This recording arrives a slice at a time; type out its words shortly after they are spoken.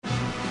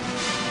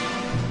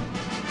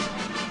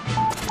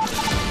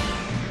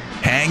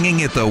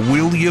hanging at the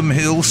William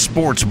Hill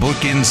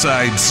Sportsbook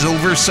inside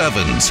Silver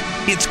Sevens.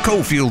 It's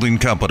Cofield and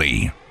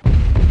Company.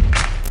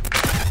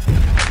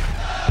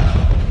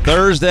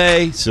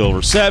 Thursday,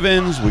 Silver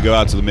Sevens. We go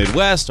out to the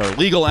Midwest. Our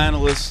legal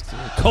analyst,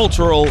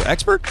 cultural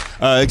expert,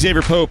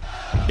 Xavier Pope,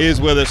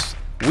 is with us.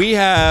 We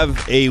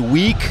have a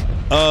week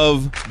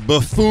of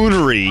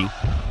buffoonery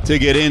to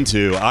get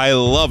into. I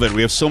love it.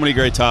 We have so many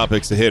great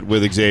topics to hit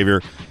with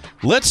Xavier.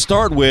 Let's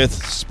start with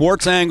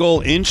Sports Angle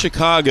in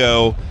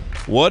Chicago.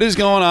 What is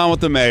going on with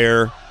the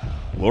mayor?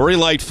 Lori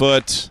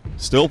Lightfoot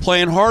still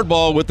playing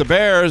hardball with the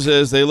Bears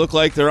as they look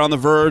like they're on the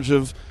verge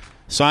of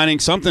signing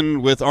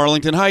something with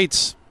Arlington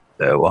Heights.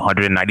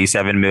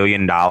 $197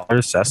 million.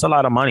 That's a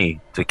lot of money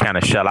to kind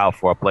of shell out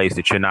for a place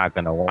that you're not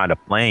going to wind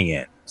up playing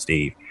in,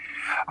 Steve.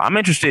 I'm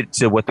interested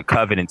to what the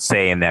covenants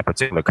say in that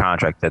particular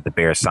contract that the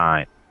Bears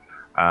signed,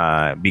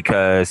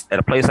 because at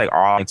a place like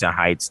Arlington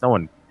Heights, no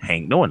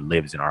one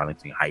lives in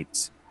Arlington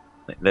Heights.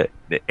 They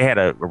had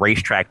a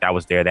racetrack that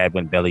was there that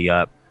went belly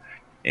up.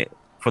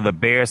 For the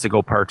Bears to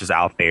go purchase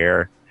out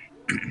there,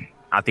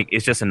 I think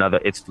it's just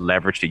it's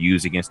leverage to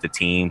use against the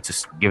team,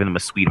 to give them a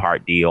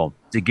sweetheart deal,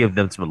 to give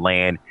them some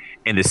land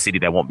in the city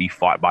that won't be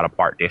fought by the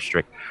Park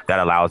District, that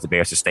allows the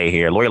Bears to stay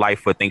here. Lori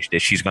Lightfoot thinks that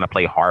she's going to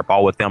play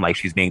hardball with them like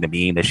she's being the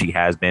meme that she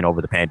has been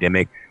over the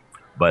pandemic.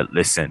 But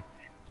listen,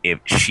 if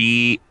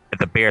the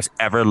Bears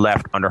ever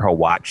left under her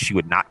watch, she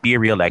would not be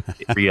reelected,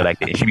 and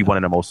she'd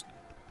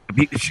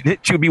be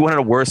she would be one of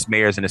the worst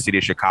mayors in the city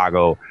of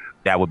Chicago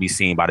that would be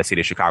seen by the city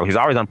of Chicago. She's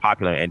always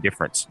unpopular in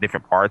different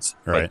parts,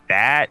 right. But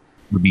that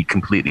would be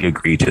completely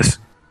egregious.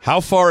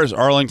 How far is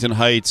Arlington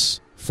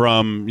Heights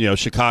from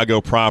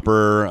Chicago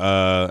proper?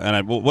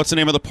 And what's the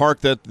name of the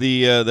park that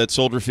that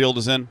Soldier Field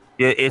is in?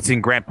 It's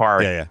in Grant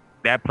Park. Yeah.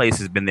 That place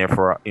has been there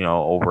for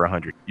over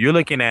 100. You're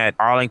looking at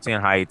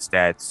Arlington Heights.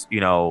 That's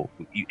you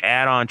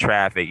add on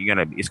traffic.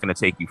 It's gonna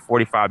take you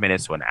 45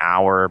 minutes to an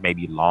hour,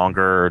 maybe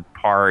longer.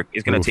 Park.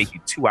 It's gonna take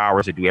you 2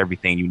 hours to do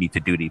everything you need to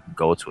do to even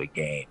go to a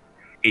game.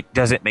 It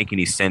doesn't make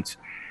any sense.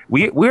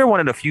 We're one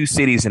of the few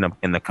cities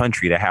in the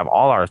country that have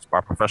all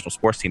our professional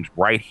sports teams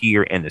right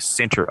here in the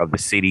center of the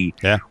city,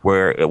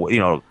 where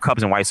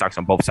Cubs and White Sox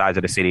on both sides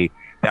of the city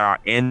that are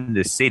in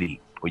the city.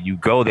 When you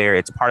go there,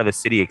 it's part of the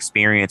city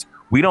experience.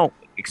 We don't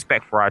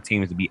expect for our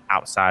teams to be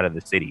outside of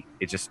the city.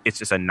 It's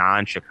just a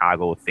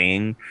non-Chicago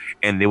thing,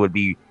 and it would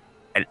be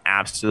an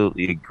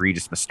absolutely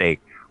egregious mistake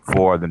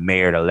for the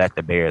mayor to let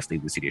the Bears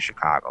leave the city of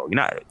Chicago.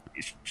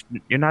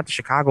 You're not the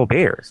Chicago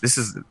Bears.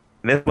 That's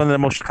one of the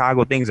most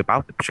Chicago things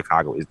about the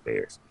Chicago is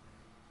Bears.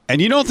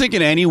 And you don't think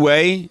in any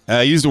way,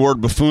 I use the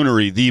word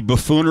buffoonery, the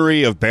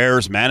buffoonery of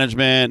Bears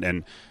management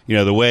and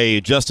the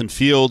way Justin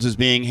Fields is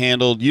being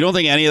handled, you don't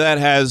think any of that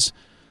has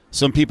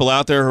some people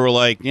out there who are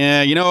like,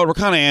 yeah, you know what, we're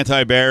kind of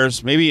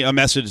anti-Bears. Maybe a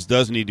message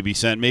does need to be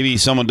sent. Maybe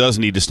someone does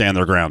need to stand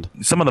their ground.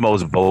 Some of the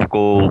most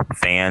vocal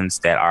fans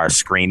that are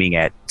screaming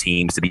at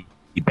teams to be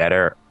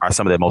better are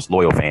some of the most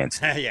loyal fans.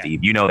 Yeah.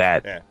 Steve, you know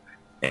that.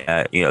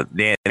 Yeah.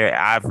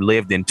 I've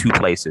lived in two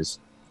places,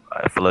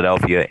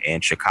 Philadelphia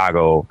and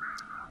Chicago,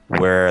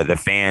 where the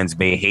fans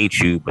may hate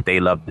you, but they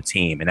love the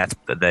team, and that's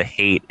the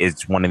hate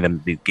is wanting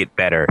them to get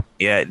better.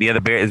 Yeah, the other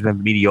Bears has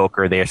been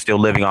mediocre. They're still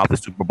living off the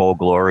Super Bowl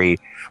glory,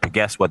 but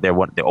guess what? They're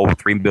over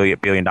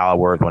 $3 billion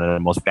worth, one of the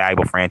most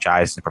valuable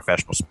franchises in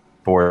professional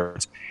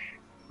sports.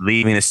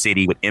 Leaving the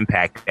city would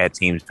impact that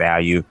team's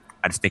value.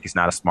 I just think it's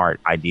not a smart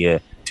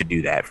idea to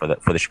do that for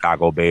the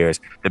Chicago Bears.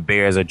 The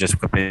Bears are just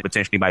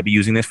potentially might be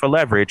using this for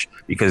leverage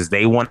because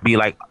they want to be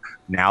like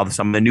now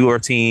some of the newer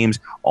teams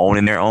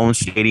owning their own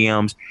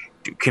stadiums,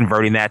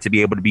 converting that to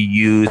be able to be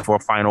used for a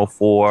Final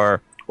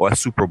Four or a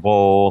Super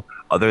Bowl,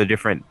 other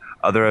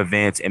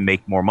events, and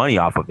make more money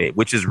off of it,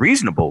 which is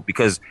reasonable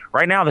because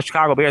right now the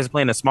Chicago Bears are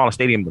playing the smallest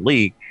stadium in the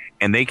league,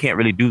 and they can't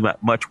really do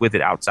much with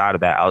it outside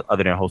of that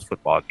other than host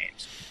football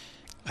games.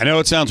 I know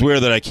it sounds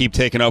weird that I keep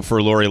taking up for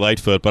Lori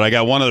Lightfoot, but I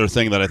got one other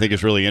thing that I think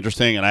is really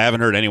interesting, and I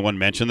haven't heard anyone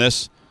mention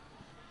this.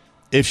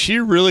 If she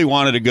really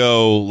wanted to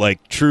go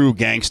like true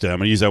gangsta, I'm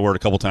going to use that word a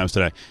couple times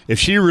today. If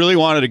she really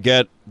wanted to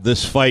get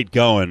this fight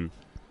going,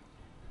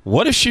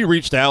 what if she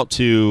reached out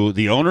to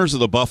the owners of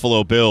the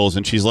Buffalo Bills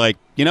and she's like,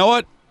 you know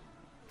what?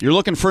 You're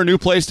looking for a new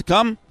place to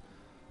come?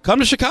 Come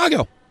to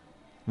Chicago.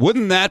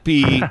 Wouldn't that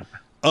be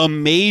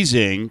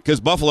amazing? Because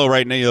Buffalo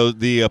right now,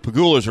 the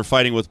Pagulas are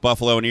fighting with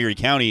Buffalo and Erie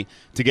County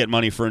to get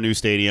money for a new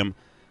stadium.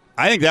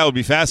 I think that would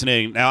be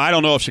fascinating. Now, I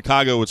don't know if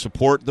Chicago would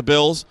support the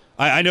Bills.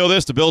 I know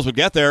this. The Bills would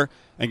get there.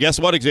 And guess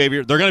what,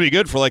 Xavier? They're going to be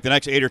good for like the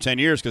next 8 or 10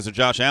 years because of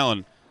Josh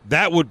Allen.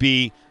 That would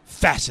be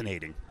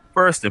fascinating.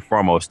 First and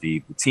foremost,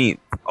 Steve, the team,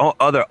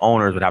 other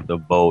owners would have to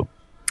vote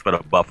for the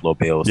Buffalo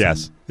Bills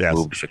to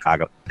move to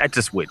Chicago. That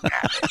just wouldn't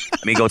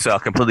happen. Go to a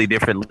completely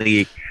different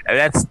league.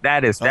 That's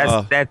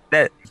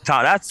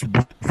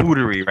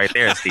foodery right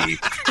there, Steve.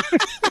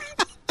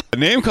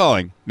 Name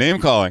calling.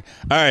 All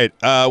right.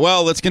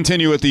 Well, let's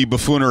continue with the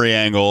buffoonery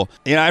angle.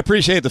 I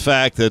appreciate the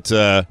fact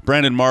that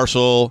Brandon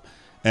Marshall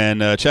and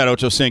Chad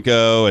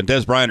Ochocinco and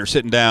Dez Bryant are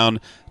sitting down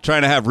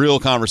trying to have real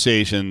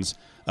conversations.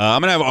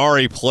 I'm going to have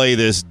Ari play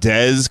this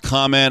Dez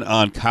comment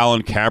on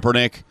Colin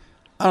Kaepernick.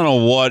 I don't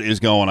know what is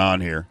going on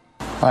here.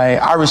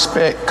 I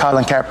respect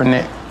Colin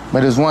Kaepernick,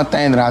 but there's one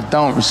thing that I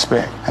don't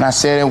respect. And I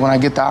said it when I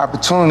get the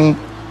opportunity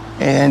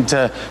and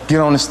to get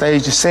on the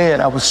stage to say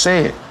it, I would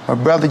say it. But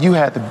brother, you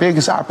had the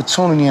biggest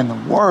opportunity in the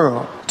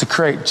world to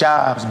create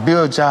jobs,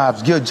 build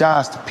jobs, give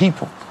jobs to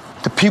people.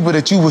 The people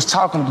that you was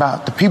talking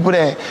about, the people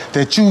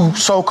that you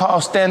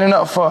so-called standing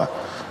up for,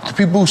 the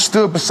people who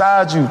stood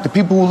beside you, the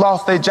people who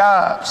lost their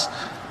jobs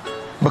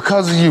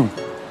because of you.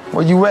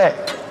 Where you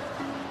at?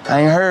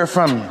 I ain't heard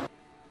from you.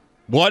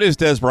 What is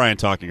Des Bryant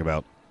talking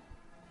about?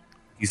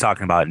 He's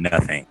talking about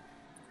nothing.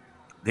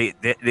 Des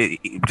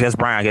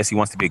Bryant, I guess he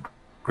wants to be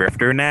a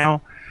grifter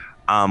now.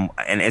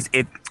 And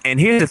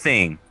here's the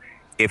thing.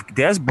 If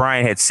Des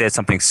Bryant had said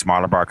something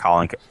smart about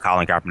Colin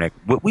Kaepernick,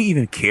 would we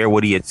even care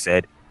what he had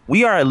said?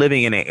 We are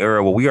living in an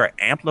era where we are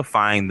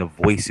amplifying the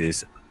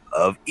voices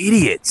of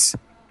idiots,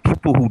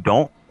 people who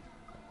don't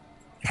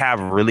have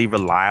really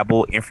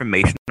reliable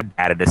information or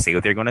data to say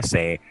what they're going to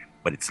say,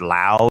 but it's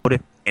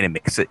loud and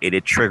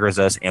it triggers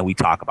us and we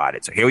talk about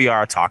it. So here we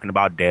are talking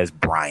about Des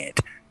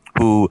Bryant,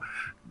 who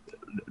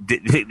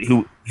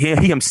he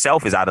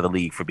himself is out of the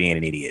league for being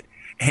an idiot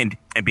and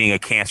being a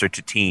cancer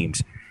to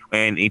teams.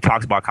 And he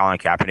talks about Colin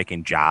Kaepernick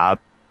and jobs.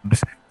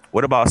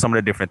 What about some of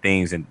the different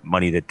things and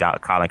money that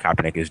Colin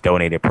Kaepernick has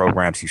donated,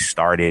 programs he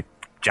started,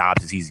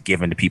 jobs that he's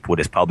given to people with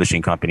his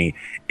publishing company?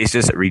 It's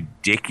just a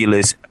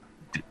ridiculous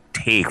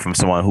take from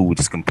someone who was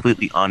just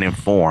completely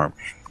uninformed.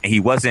 And he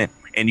wasn't.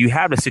 And you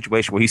have the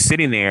situation where he's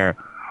sitting there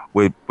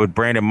with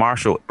Brandon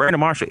Marshall. Brandon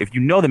Marshall, if you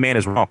know the man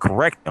is wrong,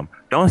 correct him.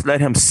 Don't let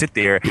him sit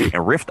there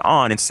and riff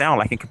on and sound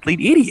like a complete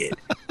idiot.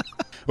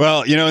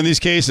 Well, in these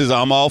cases,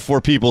 I'm all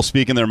for people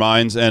speaking their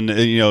minds, and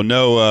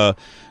no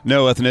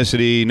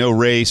ethnicity, no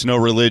race, no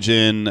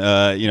religion,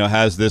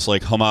 has this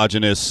like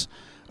homogenous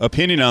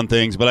opinion on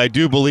things. But I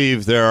do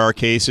believe there are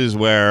cases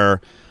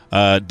where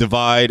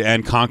divide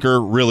and conquer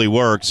really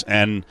works.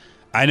 And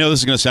I know this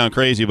is going to sound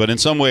crazy, but in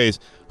some ways,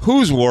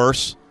 who's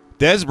worse,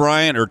 Des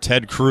Bryant or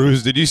Ted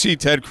Cruz? Did you see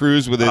Ted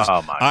Cruz with his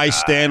I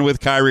stand with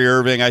Kyrie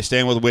Irving, I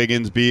stand with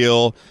Wiggins,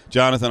 Beal,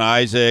 Jonathan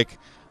Isaac?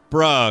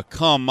 Bruh,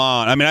 come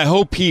on. I mean, I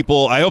hope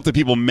the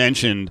people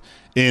mentioned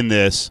in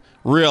this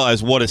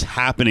realize what is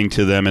happening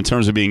to them in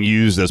terms of being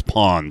used as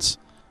pawns.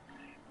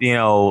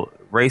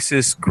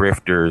 Racist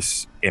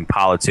grifters and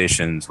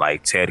politicians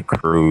like Ted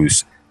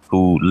Cruz,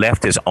 who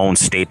left his own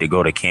state to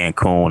go to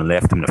Cancun and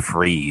left him to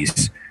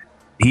freeze.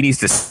 He needs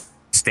to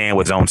stand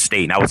with his own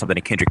state. And that was something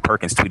that Kendrick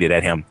Perkins tweeted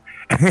at him.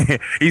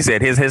 He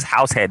said his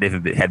house had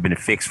been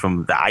fixed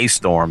from the ice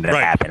storm that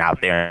happened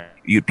out there.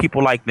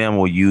 People like them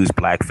will use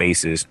black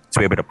faces to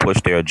be able to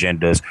push their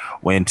agendas.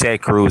 When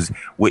Ted Cruz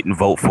wouldn't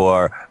vote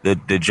for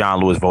the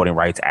John Lewis Voting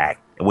Rights Act,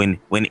 when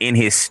in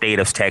his state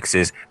of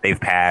Texas they've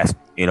passed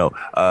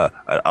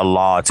a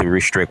law to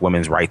restrict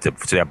women's right to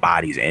their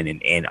bodies,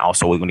 and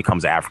also when it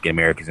comes to African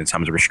Americans in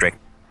terms of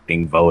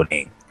restricting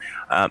voting.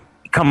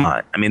 Come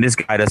on. I mean, this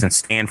guy doesn't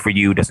stand for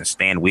you, doesn't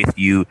stand with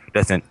you,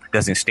 doesn't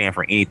stand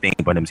for anything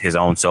but his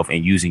own self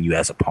and using you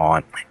as a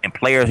pawn. And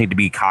players need to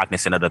be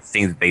cognizant of the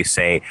things that they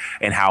say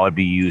and how it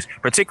be used.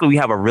 Particularly, we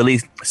have a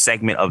really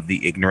segment of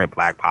the ignorant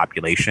black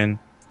population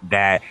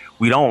that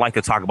we don't like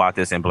to talk about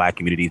this in black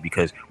communities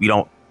because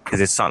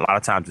it's a lot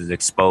of times it's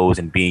exposed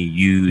and being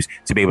used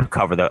to be able to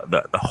cover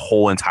the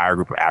whole entire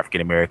group of African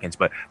Americans.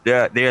 But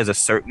there's a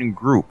certain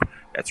group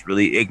that's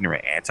really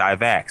ignorant,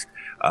 anti-vax,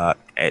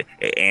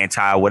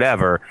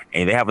 anti-whatever,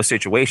 and they have a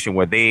situation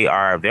where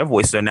their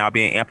voices are now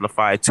being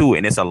amplified too,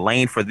 and it's a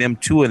lane for them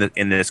too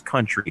in this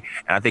country.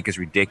 And I think it's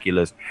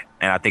ridiculous,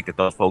 and I think that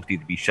those folks need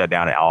to be shut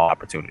down at all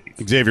opportunities.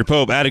 Xavier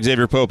Pope, at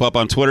Xavier Pope, up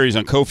on Twitter. He's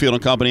on Cofield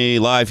and Company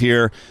live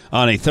here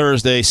on a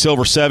Thursday.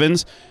 Silver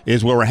Sevens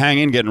is where we're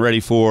hanging, getting ready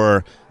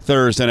for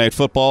Thursday Night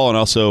Football, and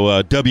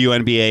also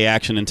WNBA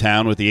action in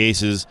town with the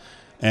Aces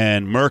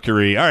and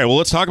Mercury. All right, well,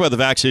 let's talk about the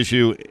vax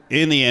issue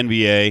in the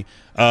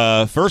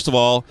NBA. First of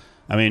all,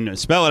 I mean,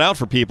 spell it out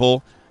for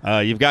people.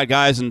 You've got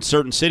guys in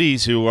certain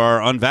cities who are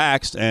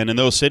unvaxxed, and in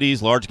those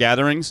cities, large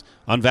gatherings,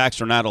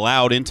 unvaxxed are not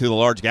allowed into the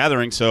large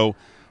gatherings. So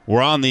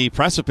we're on the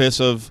precipice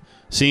of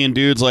seeing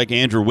dudes like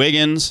Andrew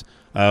Wiggins,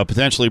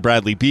 potentially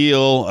Bradley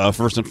Beal,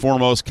 first and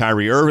foremost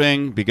Kyrie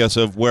Irving, because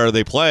of where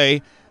they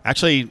play,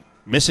 actually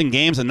missing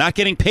games and not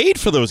getting paid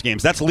for those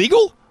games. That's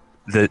legal?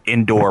 The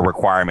indoor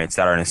requirements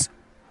that are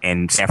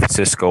in San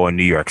Francisco and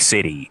New York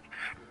City.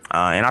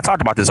 And I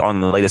talked about this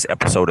on the latest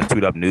episode of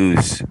Toot Up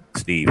News,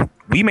 Steve.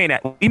 We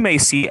may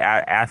see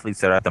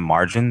athletes that are at the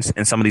margins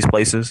in some of these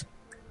places.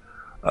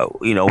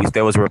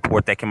 There was a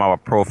report that came out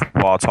of Pro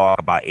Football Talk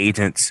about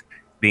agents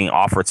being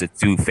offered to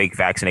do fake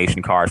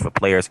vaccination cards for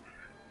players.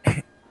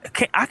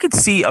 I could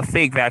see a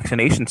fake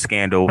vaccination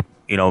scandal,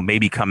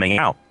 maybe coming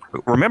out.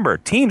 Remember,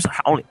 teams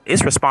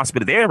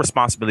their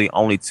responsibility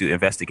only to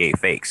investigate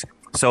fakes.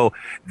 So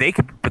they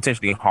could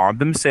potentially harm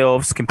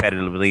themselves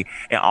competitively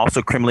and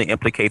also criminally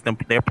implicate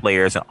their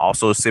players and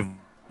also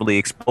civilly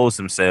expose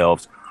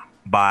themselves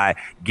by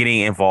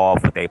getting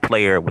involved with a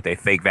player with a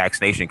fake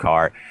vaccination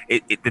card.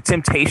 The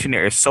temptation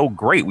there is so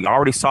great. We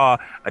already saw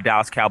a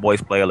Dallas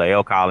Cowboys player,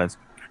 Lael Collins,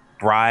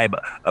 bribe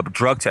a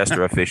drug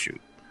tester official.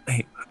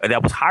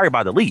 that was hired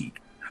by the league.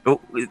 So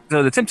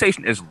the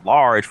temptation is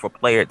large for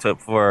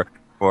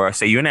for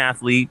say you're an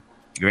athlete,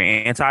 you're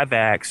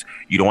anti-vax,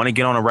 you don't want to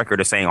get on a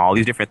record of saying all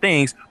these different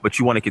things, but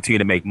you want to continue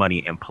to make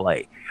money and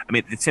play. I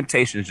mean, the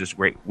temptation is just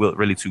great,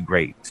 really too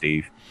great,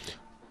 Steve.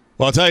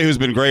 Well, I'll tell you who's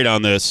been great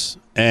on this,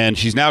 and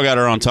she's now got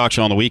her own talk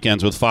show on the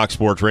weekends with Fox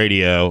Sports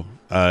Radio,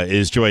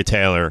 is Joy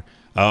Taylor.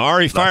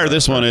 Ari Fire,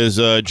 this one is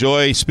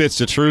Joy spits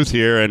the truth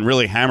here and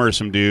really hammers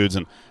some dudes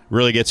and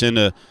really gets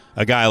into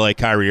a guy like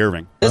Kyrie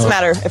Irving. It doesn't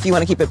matter if you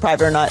want to keep it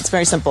private or not. It's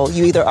very simple.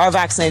 You either are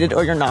vaccinated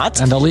or you're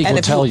not. And the league will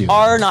tell you. And if you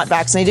are not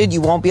vaccinated,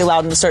 you won't be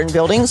allowed into certain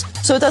buildings.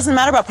 So it doesn't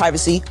matter about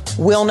privacy.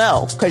 We'll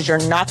know because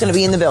you're not going to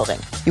be in the building.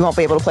 You won't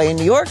be able to play in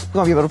New York, you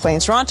won't be able to play in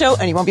Toronto,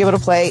 and you won't be able to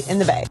play in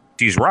the Bay.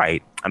 She's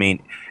right. I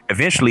mean,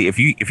 eventually, if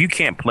you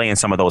can't play in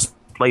some of those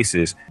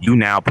places, you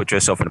now put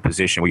yourself in a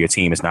position where your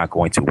team is not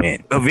going to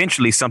win.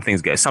 Eventually,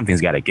 something's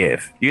got to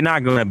give. You're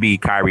not going to be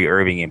Kyrie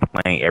Irving and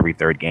playing every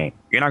third game.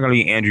 You're not going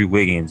to be Andrew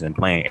Wiggins and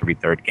playing every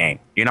third game.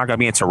 You're not going to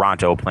be in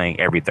Toronto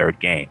playing every third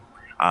game.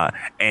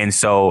 And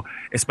so,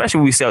 especially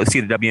when we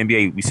see the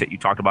WNBA, you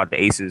talked about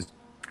the Aces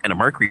and the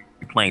Mercury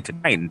playing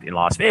tonight in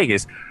Las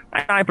Vegas.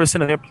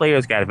 99% of their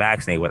players got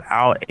vaccinated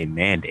without a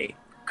mandate.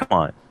 Come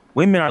on,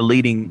 women are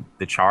leading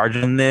the charge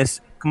in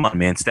this. Come on,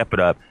 man, step it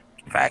up.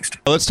 Vaxxed.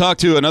 Let's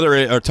talk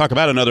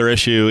about another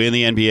issue in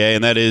the NBA,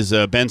 and that is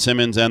Ben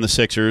Simmons and the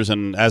Sixers.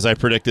 And as I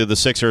predicted, the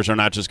Sixers are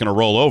not just going to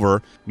roll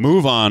over,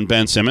 move on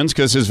Ben Simmons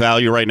because his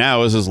value right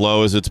now is as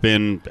low as it's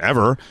been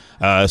ever.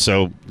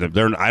 So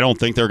I don't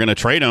think they're going to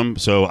trade him.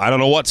 So I don't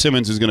know what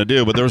Simmons is going to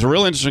do. But there was a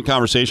real interesting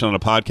conversation on a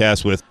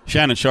podcast with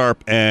Shannon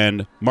Sharpe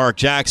and Mark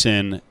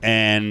Jackson.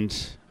 And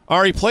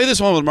Ari, play this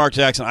one with Mark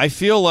Jackson. I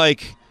feel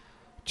like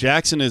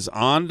Jackson is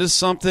on to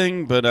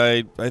something, but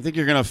I think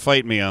you're going to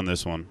fight me on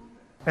this one.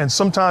 And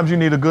sometimes you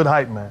need a good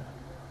hype man.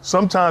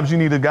 Sometimes you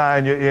need a guy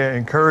in your ear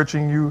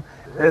encouraging you.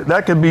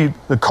 That could be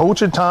the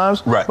coach at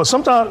times. Right. But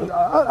sometimes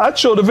I'd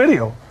show the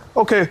video.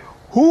 Okay,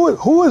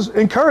 who is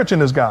encouraging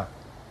this guy?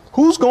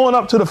 Who's going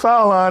up to the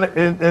foul line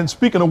and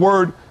speaking a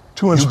word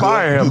to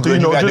inspire him? You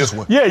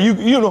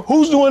know,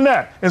 who's doing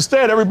that?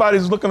 Instead,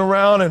 everybody's looking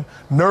around and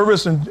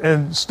nervous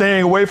and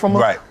staying away from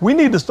him. Right. We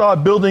need to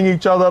start building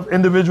each other up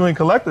individually and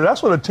collectively.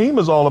 That's what a team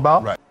is all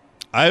about. Right.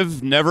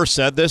 I've never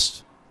said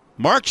this.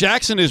 Mark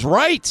Jackson is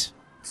right.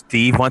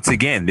 Steve, once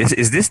again,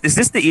 is this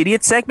the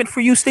idiot segment for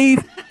you,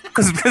 Steve?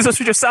 Because that's what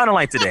you're sounding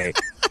like today.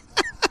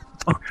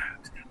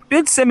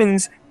 Ben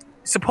Simmons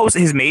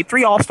has made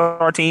 3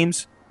 All-Star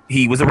teams.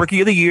 He was a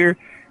Rookie of the Year.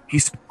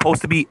 He's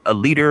supposed to be a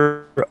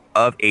leader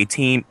of a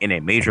team in a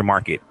major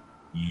market.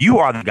 You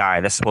are the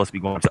guy that's supposed to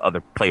be going to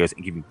other players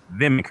and giving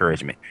them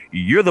encouragement.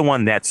 You're the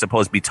one that's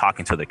supposed to be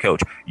talking to the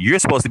coach. You're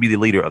supposed to be the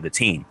leader of the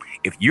team.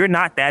 If you're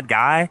not that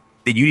guy,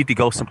 then you need to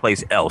go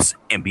someplace else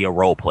and be a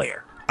role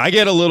player. I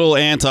get a little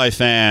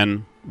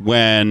anti-fan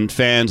when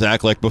fans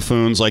act like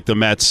buffoons like the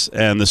Mets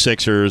and the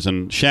Sixers,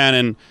 and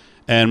Shannon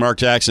and Mark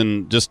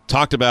Jackson just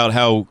talked about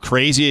how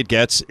crazy it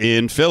gets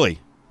in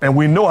Philly. And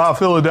we know how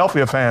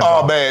Philadelphia fans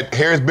are. Oh, man,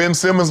 here's Ben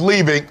Simmons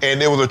leaving,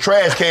 and there was a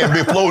trash can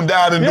been floating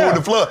down and doing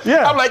the flood.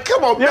 Yeah. I'm like,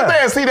 come on,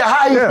 man, see that?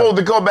 How he supposed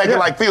to come back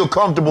and feel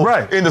comfortable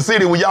in the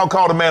city when y'all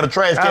call the man a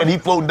trash can, he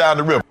floating down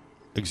the river.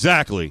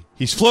 Exactly.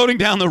 He's floating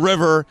down the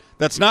river.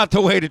 That's not the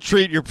way to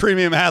treat your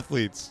premium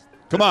athletes.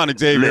 Come on,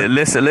 Xavier.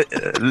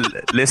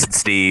 Listen,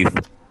 Steve.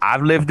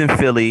 I've lived in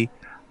Philly.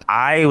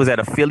 I was at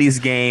a Phillies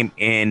game,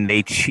 and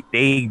they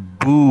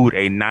booed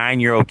a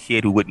 9-year-old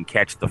kid who wouldn't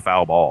catch the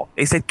foul ball.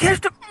 They said,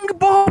 "Catch the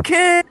ball,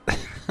 kid."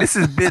 This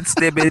is Ben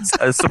Simmons,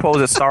 a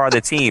supposed star of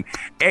the team.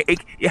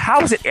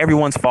 How is it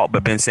everyone's fault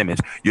but Ben Simmons?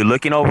 You're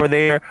looking over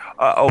there,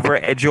 over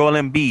at Joel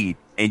Embiid,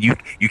 and you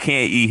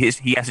can't. He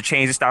has to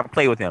change his style to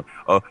play with him.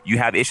 You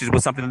have issues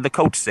with something that the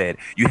coach said.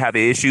 You have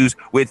issues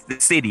with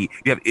the city.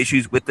 You have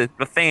issues with the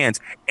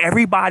fans.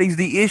 Everybody's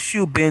the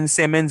issue, Ben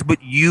Simmons,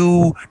 but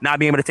you not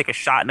being able to take a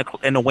shot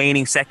in the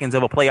waning seconds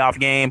of a playoff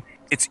game.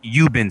 It's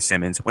you, Ben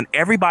Simmons. When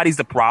everybody's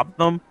the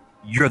problem,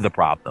 you're the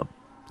problem.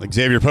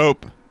 Xavier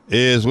Pope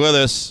is with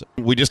us.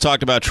 We just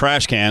talked about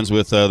trash cans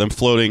with them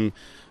floating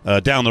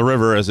down the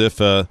river as if,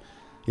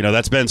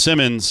 that's Ben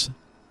Simmons.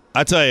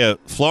 I tell you,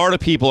 Florida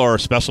people are a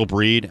special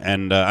breed,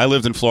 and I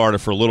lived in Florida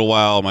for a little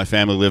while. My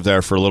family lived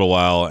there for a little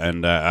while,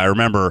 and I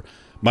remember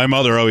my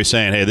mother always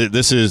saying, hey,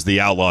 this is the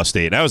outlaw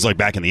state. And that was like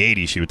back in the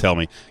 80s, she would tell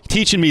me,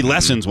 teaching me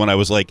lessons when I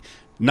was like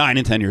 9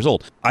 and 10 years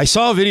old. I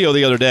saw a video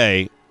the other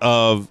day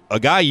of a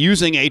guy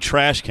using a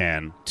trash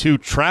can to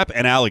trap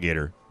an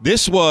alligator.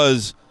 This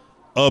was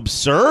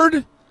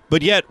absurd,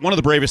 but yet one of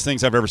the bravest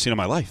things I've ever seen in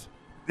my life.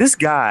 This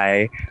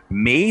guy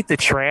made the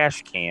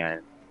trash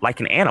can like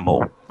an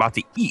animal about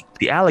to eat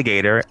the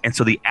alligator. And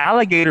so the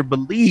alligator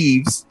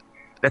believes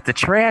that the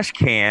trash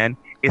can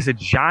is a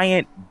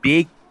giant,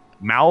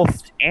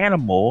 big-mouthed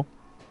animal,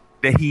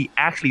 that he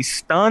actually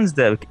stuns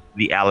the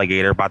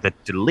alligator by the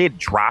lid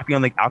dropping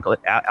on the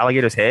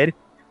alligator's head.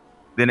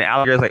 Then the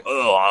alligator's like,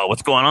 oh,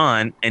 what's going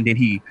on? And then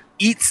he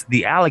eats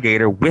the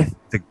alligator with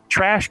the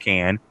trash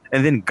can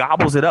and then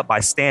gobbles it up by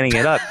standing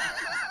it up.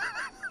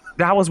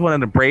 That was one of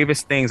the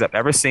bravest things I've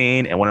ever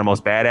seen and one of the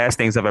most badass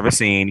things I've ever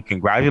seen.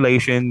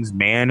 Congratulations,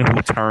 man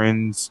who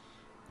turns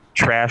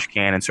trash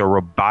can into a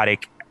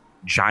robotic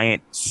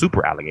giant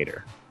super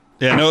alligator.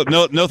 Yeah,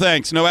 no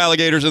thanks. No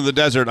alligators in the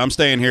desert. I'm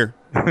staying here.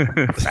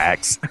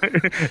 Facts.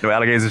 No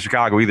alligators in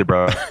Chicago either,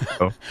 bro.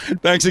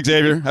 Thanks,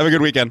 Xavier. Have a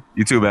good weekend.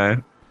 You too,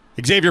 man.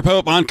 Xavier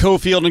Pope on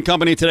Cofield and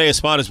Company today. A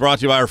spot is brought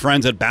to you by our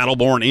friends at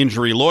Battleborn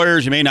Injury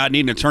Lawyers. You may not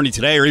need an attorney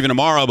today or even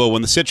tomorrow, but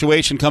when the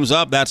situation comes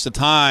up, that's the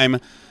time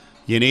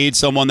you need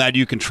someone that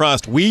you can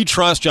trust. We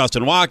trust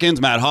Justin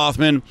Watkins, Matt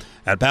Hoffman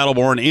at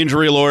Battleborn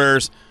Injury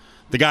Lawyers.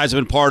 The guys have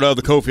been part of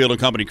the Cofield and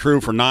Company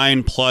crew for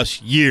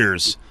 9+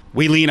 years.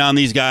 We lean on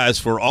these guys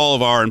for all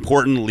of our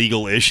important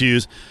legal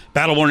issues.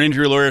 Battleborn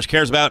Injury Lawyers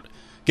cares about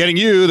getting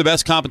you the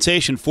best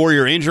compensation for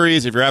your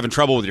injuries. If you're having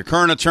trouble with your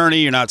current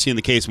attorney, you're not seeing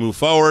the case move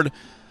forward,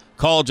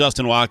 call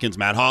Justin Watkins,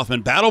 Matt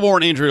Hoffman,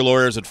 Battleborn Injury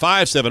Lawyers at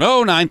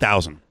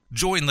 570-9000.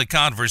 Join the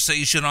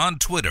conversation on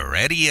Twitter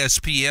at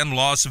ESPN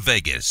Las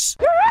Vegas.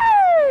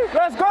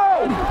 Let's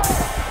go!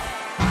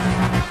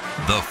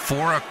 The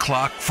 4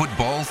 o'clock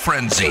football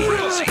frenzy.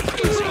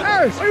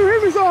 Hey, why you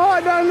hit me so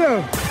hard down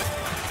there?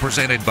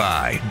 Presented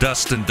by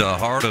Dustin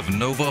DeHart of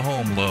Nova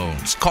Home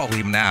Loans. Call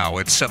him now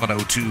at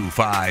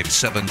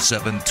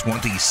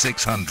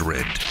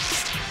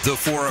 702-577-2600. The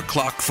 4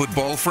 o'clock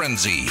football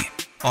frenzy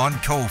on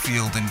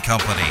Cofield and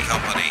Company.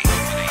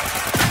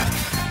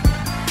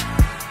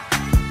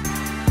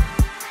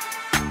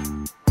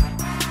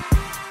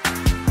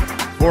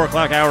 4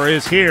 o'clock hour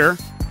is here.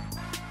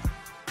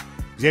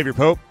 Xavier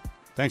Pope,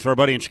 thanks for our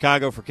buddy in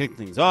Chicago for kicking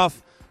things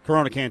off.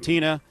 Corona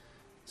Cantina.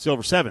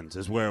 Silver Sevens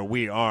is where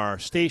we are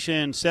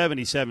stationed.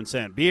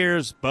 77-cent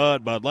beers,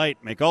 Bud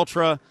Light, Make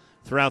Ultra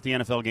throughout the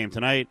NFL game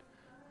tonight.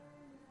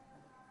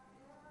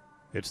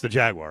 It's the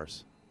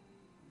Jaguars.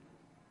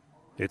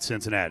 It's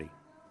Cincinnati.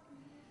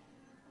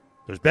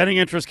 There's betting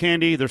interest,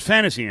 Candy. There's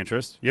fantasy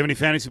interest. You have any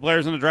fantasy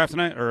players in the draft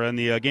tonight or in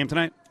the game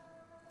tonight?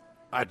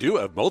 I do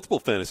have multiple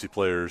fantasy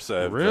players.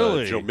 I have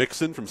Joe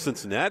Mixon from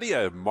Cincinnati.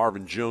 I have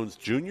Marvin Jones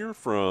Jr.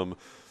 from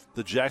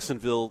the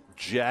Jacksonville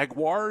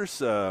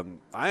Jaguars. I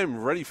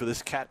am ready for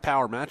this cat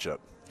power matchup.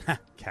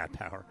 Cat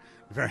power.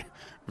 Very,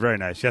 very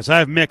nice. Yes, I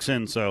have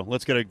Mixon, so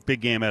let's get a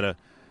big game out of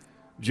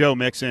Joe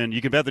Mixon.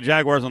 You can bet the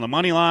Jaguars on the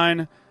money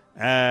line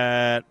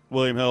at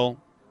William Hill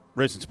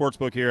Racing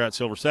Sportsbook here at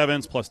Silver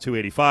Sevens, plus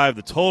 285.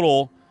 The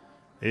total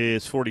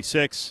is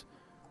 46,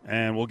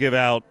 and we'll give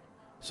out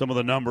some of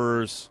the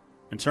numbers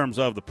in terms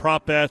of the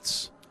prop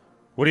bets.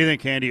 What do you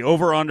think, Candy?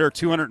 Over, under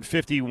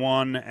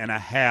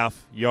 251.5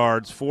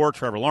 yards for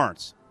Trevor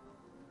Lawrence.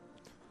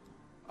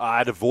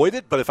 I'd avoid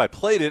it, but if I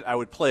played it, I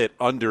would play it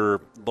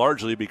under,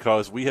 largely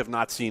because we have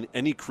not seen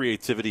any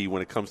creativity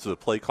when it comes to the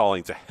play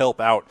calling to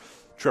help out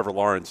Trevor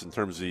Lawrence in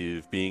terms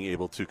of being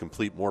able to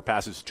complete more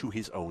passes to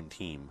his own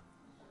team.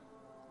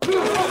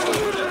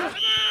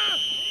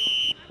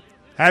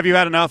 Have you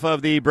had enough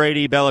of the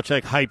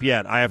Brady-Belichick hype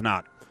yet? I have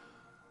not.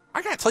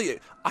 I got to tell you,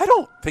 I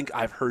don't think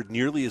I've heard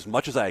nearly as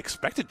much as I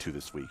expected to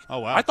this week. Oh,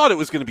 wow. I thought it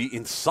was going to be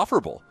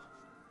insufferable.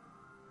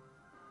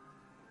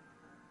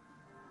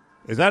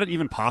 Is that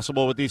even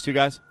possible with these two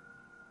guys?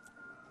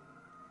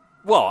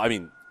 Well, I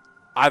mean,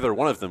 either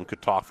one of them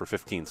could talk for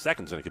 15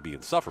 seconds and it could be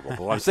insufferable.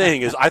 But what I'm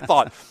saying is I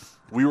thought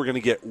we were going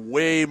to get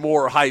way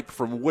more hype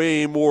from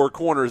way more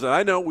corners. And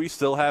I know we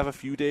still have a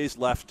few days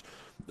left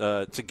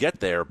to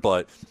get there,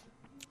 but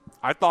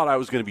I thought I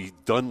was going to be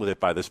done with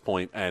it by this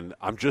point, and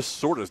I'm just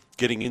sort of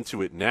getting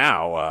into it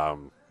now.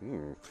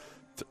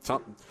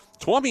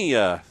 Tommy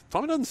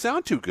doesn't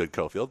sound too good,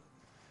 Cofield.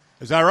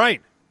 Is that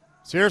right?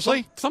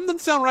 Seriously? Something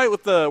doesn't sound right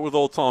with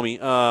old Tommy.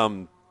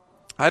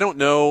 I don't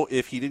know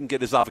if he didn't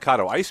get his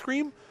avocado ice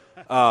cream.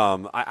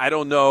 I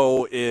don't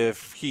know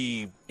if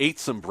he ate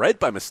some bread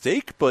by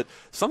mistake, but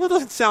something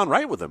doesn't sound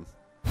right with him.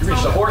 You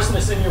reached the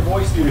hoarseness in your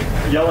voice. You're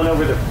yelling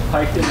over the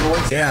piped-in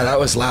voice. Yeah, that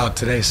was loud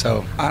today.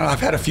 So I don't know, I've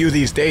had a few of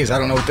these days. I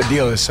don't know what the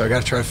deal is, so I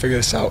got to try to figure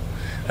this out.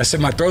 I said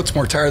my throat's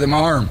more tired than my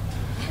arm.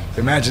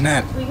 Imagine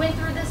that. We went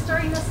through this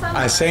during the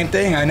summer. Same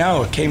thing. I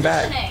know. It came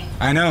back.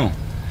 I know.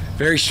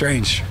 Very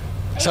strange.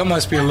 Something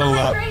must be a little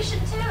up.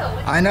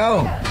 I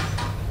know.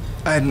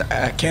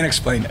 I can't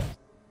explain it.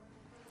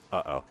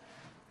 Uh-oh.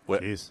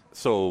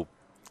 So,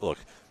 look,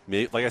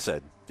 like I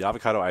said, the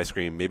avocado ice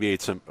cream, maybe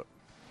ate some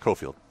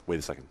Cofield. Wait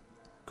a second.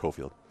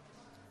 Cofield.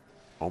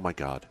 Oh, my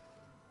God.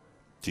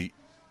 Do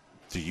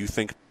you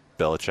think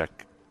Belichick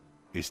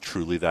is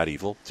truly that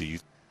evil? Do you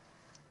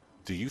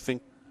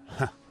think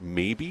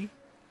maybe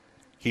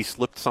he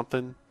slipped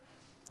something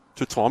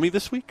to Tommy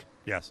this week?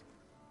 Yes.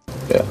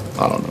 Yeah,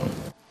 I don't know.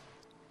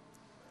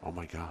 Oh,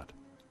 my God.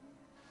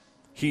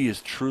 He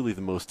is truly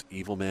the most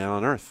evil man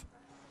on earth.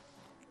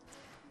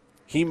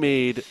 He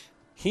made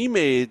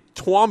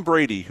Tom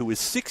Brady, who is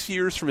 6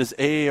 years from his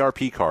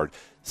AARP card,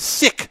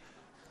 sick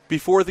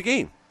before the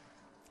game.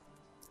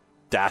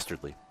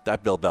 Dastardly.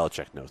 That Bill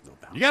Belichick knows no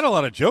bounds. You got a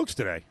lot of jokes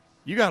today.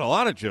 You got a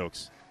lot of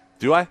jokes.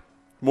 Do I?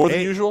 More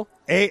than usual?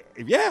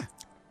 Yeah.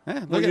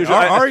 Look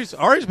at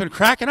Ari's been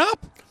cracking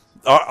up.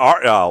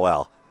 Oh,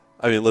 well.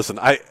 I mean, listen,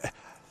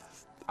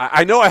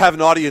 I know I have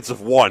an audience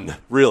of one,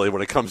 really,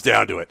 when it comes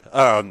down to it.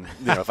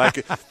 If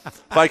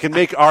I can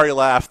make Ari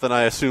laugh, then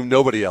I assume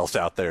nobody else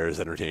out there is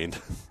entertained.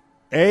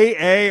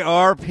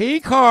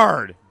 AARP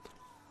card.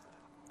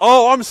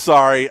 Oh, I'm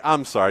sorry.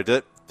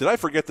 Did I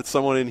forget that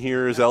someone in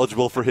here is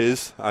eligible for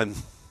his?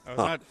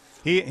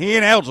 He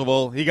ain't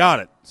eligible. He got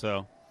it.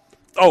 So.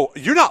 Oh,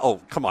 you're not.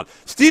 Oh, come on.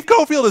 Steve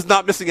Cofield is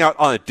not missing out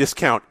on a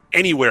discount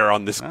anywhere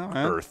on this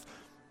earth.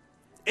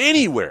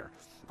 Anywhere.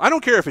 I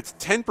don't care if it's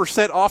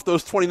 10% off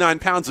those 29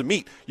 pounds of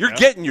meat. You're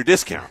getting your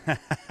discount.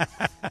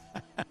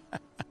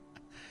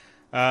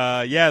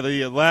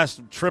 The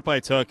last trip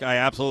I took, I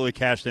absolutely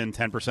cashed in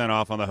 10%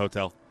 off on the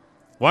hotel.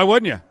 Why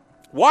wouldn't you?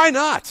 Why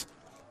not?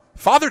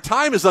 Father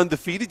Time is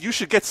undefeated. You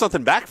should get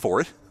something back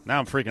for it. Now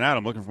I'm freaking out.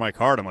 I'm looking for my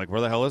card. I'm like,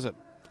 where the hell is it?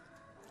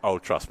 Oh,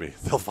 trust me.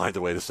 They'll find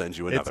a way to send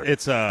you another. They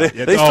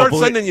start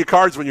sending you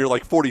cards when you're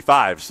like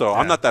 45, so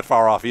I'm not that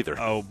far off either.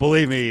 Oh,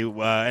 believe me,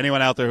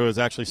 anyone out there who has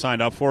actually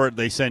signed up for it,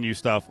 they send you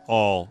stuff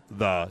all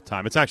the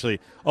time. It's actually,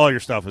 all your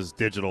stuff is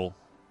digital.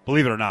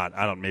 Believe it or not.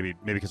 I don't, maybe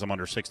because I'm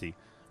under 60.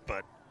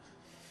 But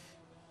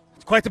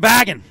it's quite the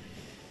bagging.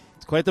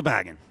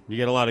 You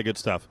get a lot of good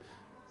stuff.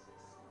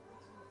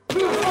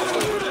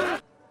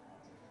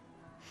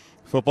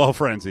 Football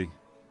frenzy.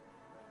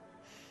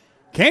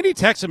 Candy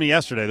texted me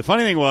yesterday. The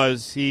funny thing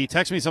was, he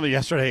texted me something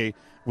yesterday.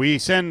 We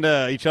send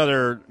each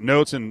other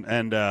notes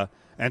and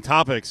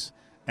topics,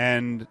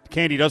 and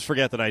Candy does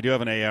forget that I do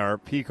have an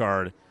AARP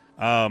card.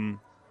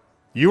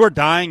 You were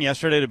dying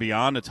yesterday to be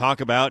on to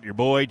talk about your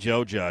boy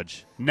Joe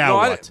Judge. Now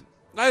what?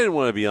 I didn't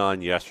want to be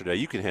on yesterday.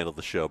 You can handle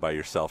the show by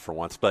yourself for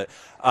once, but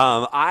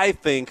I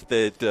think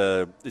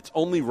that it's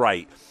only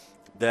right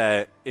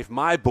that if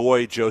my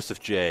boy Joseph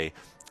J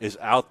is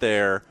out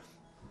there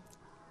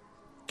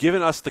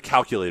giving us the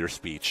calculator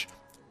speech,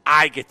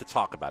 I get to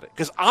talk about it.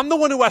 Because I'm the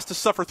one who has to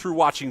suffer through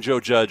watching Joe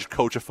Judge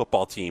coach a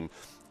football team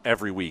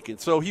every week. And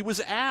so he was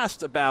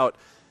asked about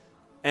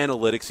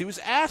analytics. He was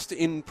asked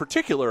in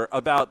particular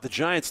about the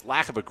Giants'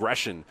 lack of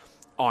aggression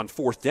on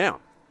fourth down.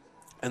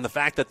 And the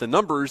fact that the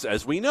numbers,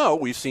 as we know,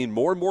 we've seen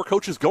more and more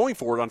coaches going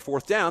for it on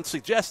fourth down,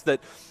 suggests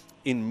that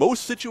in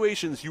most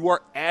situations you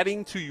are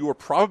adding to your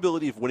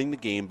probability of winning the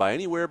game by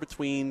anywhere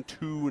between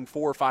 2 and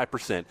 4 or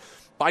 5%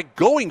 by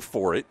going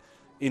for it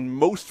in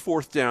most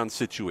fourth down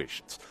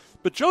situations.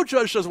 But Joe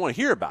Judge doesn't want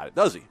to hear about it,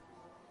 does he?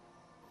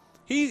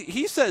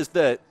 He says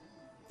that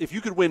if you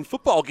could win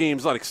football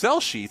games on Excel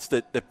sheets,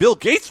 that Bill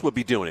Gates would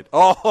be doing it.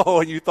 Oh,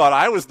 and you thought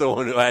I was the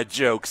one who had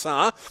jokes,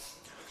 huh?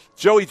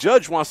 Joey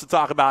Judge wants to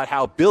talk about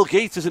how Bill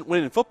Gates isn't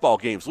winning football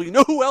games. Well, you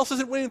know who else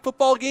isn't winning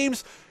football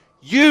games?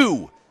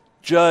 You,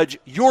 Judge.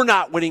 You're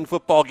not winning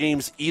football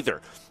games either.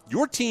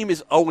 Your team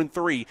is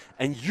 0-3,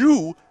 and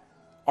you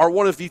are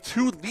one of the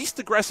 2 least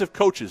aggressive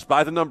coaches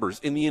by the numbers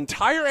in the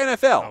entire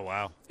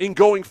NFL in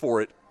going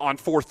for it on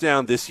fourth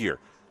down this year.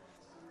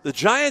 The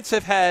Giants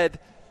have had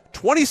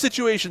 20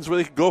 situations where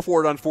they could go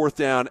for it on fourth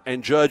down,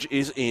 and Judge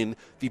is in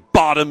the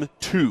bottom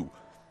 2.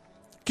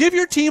 Give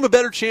your team a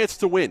better chance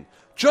to win.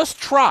 Just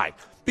try,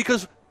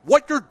 because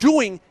what you're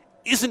doing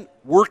isn't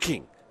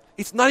working.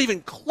 It's not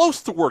even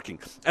close to working.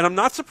 And I'm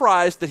not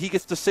surprised that he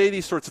gets to say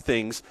these sorts of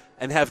things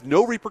and have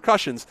no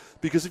repercussions,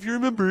 because if you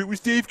remember, it was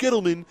Dave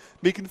Gettleman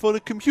making fun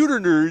of computer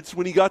nerds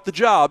when he got the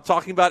job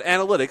talking about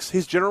analytics.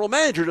 His general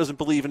manager doesn't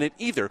believe in it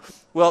either.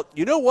 Well,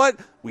 you know what?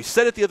 We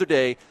said it the other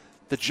day.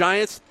 The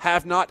Giants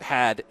have not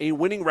had a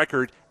winning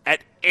record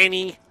at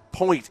any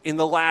point in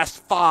the last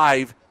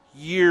 5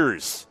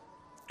 years.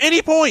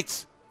 Any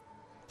point.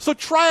 So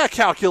try a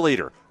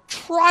calculator.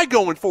 Try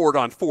going forward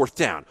on fourth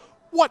down.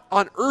 What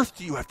on earth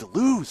do you have to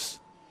lose?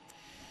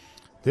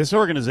 This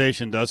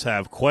organization does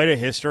have quite a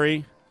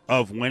history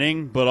of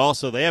winning, but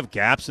also they have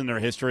gaps in their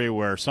history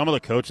where some of the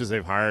coaches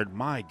they've hired,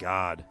 my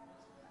God.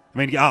 I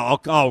mean, I'll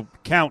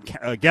count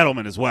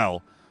Gettleman as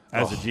well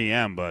as a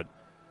GM, but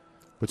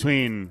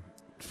between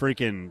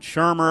freaking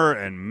Shermer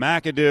and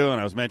McAdoo,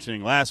 and I was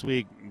mentioning last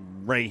week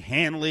Ray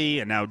Hanley,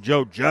 and now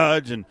Joe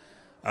Judge, and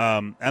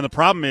the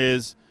problem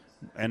is,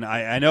 and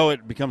I know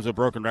it becomes a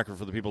broken record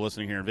for the people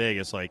listening here in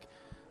Vegas, like,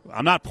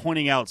 I'm not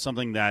pointing out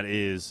something that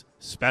is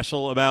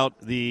special about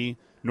the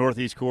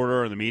Northeast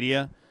Corridor or the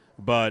media,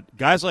 but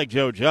guys like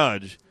Joe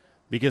Judge,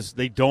 because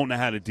they don't know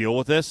how to deal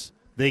with this,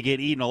 they get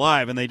eaten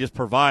alive, and they just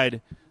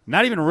provide,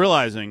 not even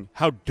realizing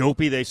how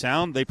dopey they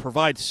sound, they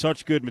provide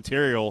such good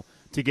material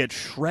to get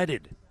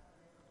shredded.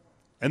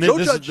 And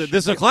this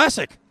is a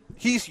classic.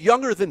 He's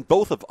younger than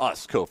both of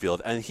us,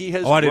 Cofield, and he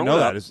has. Oh, I didn't know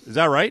that. Is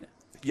that right?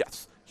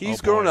 Yes,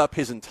 he's grown up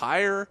his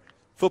entire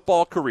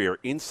football career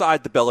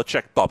inside the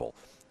Belichick bubble,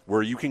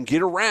 where you can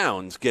get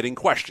around getting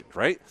questioned,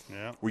 right?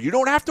 Yeah. Where you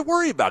don't have to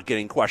worry about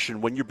getting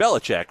questioned when you're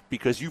Belichick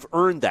because you've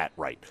earned that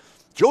right.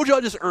 Joe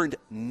Judge has earned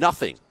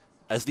nothing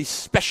as the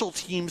special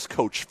teams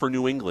coach for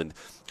New England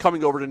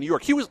coming over to New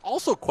York. He was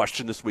also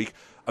questioned this week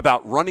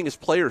about running his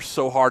players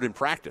so hard in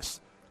practice,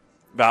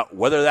 about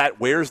whether that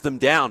wears them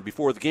down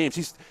before the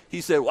games. He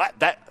said, well,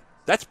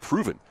 that's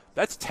proven.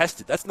 That's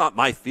tested. That's not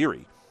my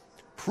theory.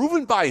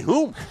 Proven by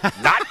whom?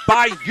 Not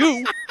by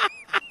you.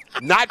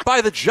 not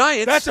by the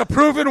Giants. That's a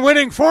proven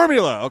winning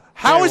formula. Okay,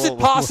 How is it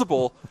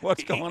possible?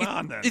 What's going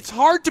on then? It's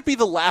hard to be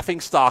the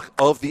laughingstock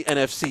of the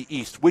NFC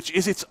East, which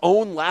is its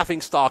own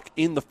laughingstock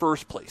in the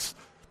first place.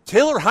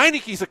 Taylor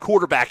Heineke's a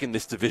quarterback in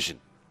this division.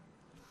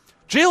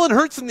 Jalen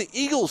Hurts and the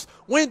Eagles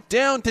went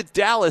down to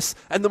Dallas,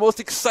 and the most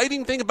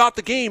exciting thing about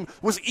the game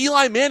was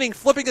Eli Manning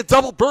flipping a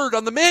double bird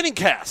on the Manning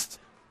cast.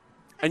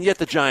 And yet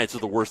the Giants are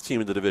the worst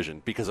team in the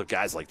division because of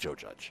guys like Joe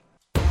Judge.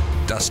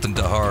 Dustin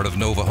DeHart of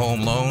Nova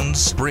Home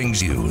Loans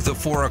brings you the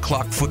 4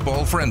 o'clock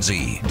football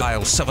frenzy.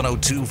 Dial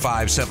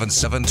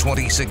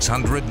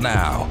 702-577-2600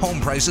 now. Home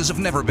prices have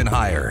never been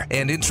higher,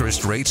 and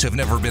interest rates have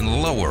never been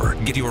lower.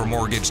 Get your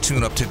mortgage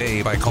tune-up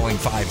today by calling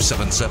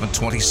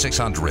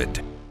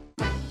 577-2600.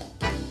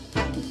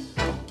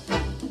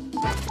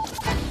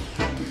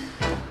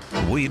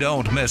 We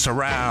don't mess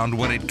around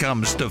when it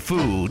comes to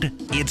food.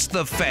 It's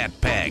the Fat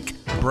Pack,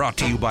 brought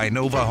to you by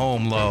Nova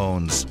Home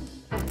Loans.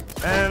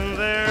 And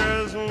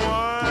there's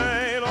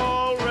wine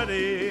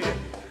already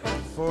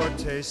for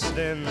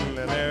tasting, and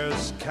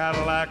there's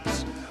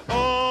Cadillacs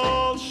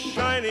all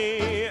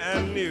shiny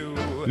and new.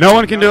 No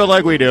one can do it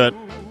like we do it.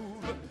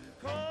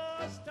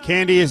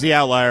 Candy is the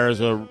outlier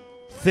as a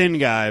thin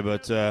guy,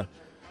 but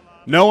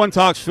no one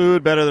talks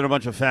food better than a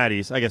bunch of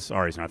fatties. I guess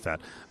Ari's not fat.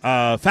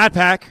 Fat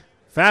Pack.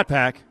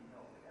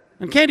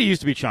 And Candy used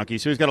to be chunky,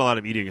 so he's got a lot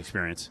of eating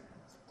experience.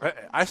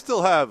 I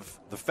still have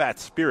the fat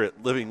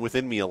spirit living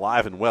within me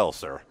alive and well,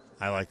 sir.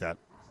 I like that.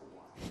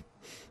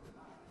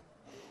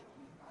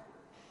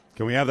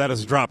 Can we have that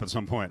as a drop at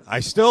some point? I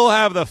still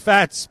have the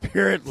fat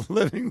spirit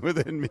living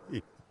within me.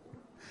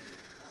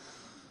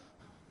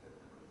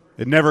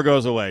 It never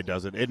goes away,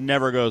 does it? It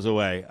never goes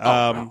away.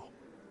 No.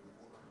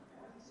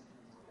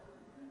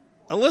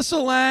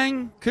 Alyssa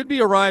Lang could be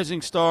a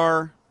rising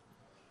star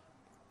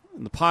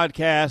in the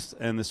podcast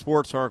and the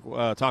sports talk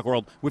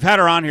world. We've had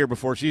her on here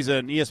before. She's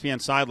an ESPN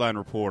sideline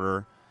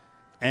reporter.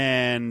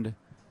 And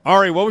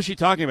Ari, what was she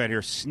talking about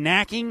here?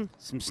 Snacking?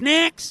 Some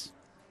snacks?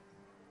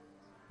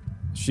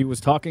 She was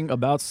talking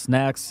about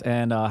snacks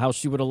and how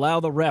she would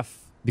allow the ref,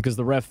 because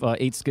the ref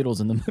ate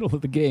Skittles in the middle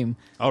of the game.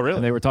 Oh, really?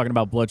 And they were talking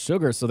about blood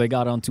sugar, so they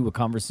got onto a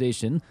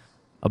conversation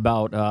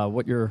about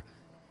what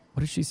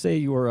did she say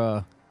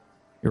your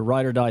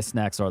ride or die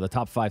snacks are, the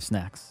top 5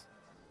 snacks.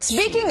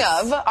 Speaking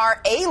of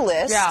our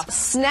A-list,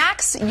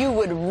 snacks you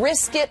would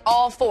risk it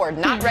all for,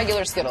 not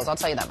regular Skittles, I'll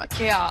tell you that much.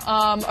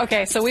 Yeah,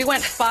 okay, so we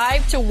went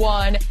 5 to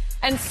 1,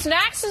 and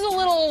snacks is a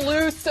little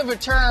loose of a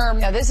term.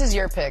 Yeah, this is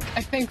your pick.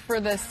 I think for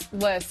this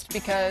list,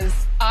 because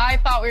I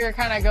thought we were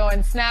kind of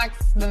going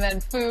snacks and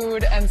then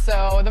food, and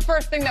so the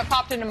first thing that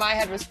popped into my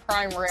head was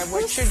prime rib,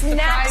 which should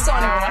snacks on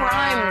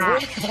prime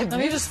rib. Let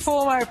me just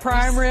pull my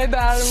prime rib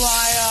out of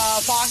my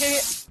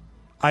pocket.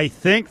 I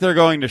think they're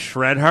going to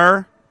shred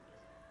her.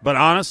 But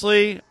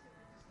honestly,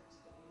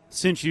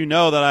 since you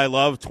know that I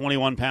love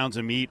 21 pounds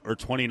of meat or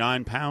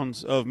 29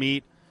 pounds of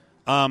meat,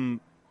 I'm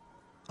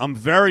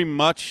very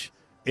much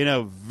in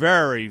a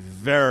very,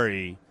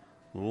 very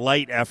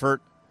light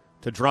effort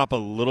to drop a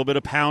little bit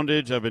of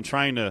poundage. I've been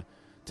trying to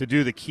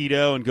do the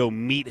keto and go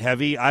meat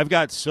heavy. I've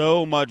got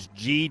so much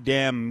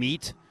G-damn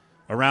meat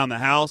around the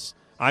house.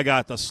 I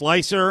got the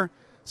slicer.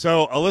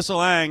 So Alyssa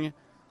Lang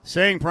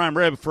saying prime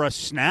rib for a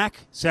snack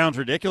sounds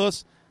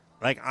ridiculous.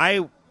 Like,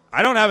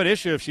 I don't have an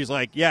issue if she's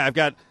like, yeah, I've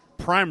got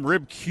prime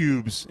rib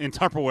cubes in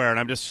Tupperware and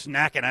I'm just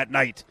snacking at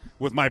night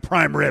with my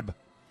prime rib.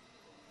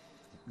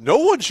 No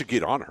one should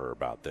get on her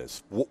about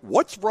this.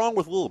 What's wrong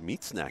with a little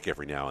meat snack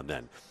every now and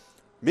then?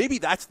 Maybe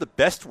that's the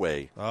best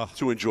way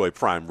to enjoy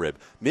prime rib.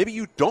 Maybe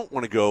you don't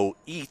want to go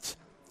eat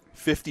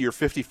 50 or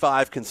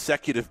 55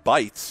 consecutive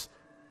bites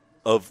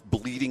of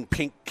bleeding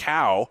pink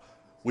cow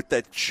with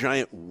that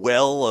giant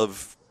well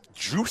of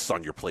juice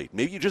on your plate.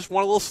 Maybe you just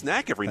want a little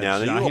snack every now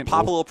and then. You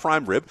pop a little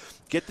prime rib,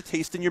 get the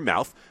taste in your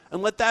mouth,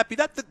 and let that be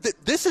that.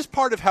 This is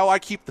part of how I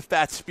keep the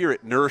fat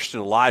spirit nourished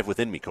and alive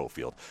within me,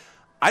 Cofield.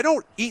 I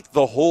don't eat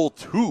the whole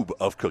tube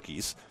of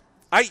cookies.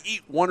 I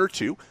eat 1 or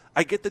 2.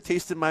 I get the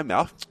taste in my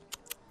mouth.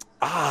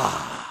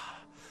 I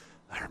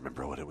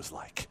remember what it was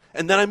like.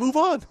 And then I move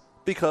on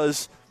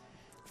because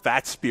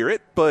fat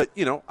spirit, but,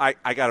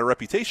 I got a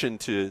reputation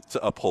to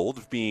uphold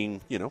of being,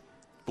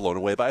 blown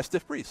away by a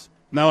stiff breeze.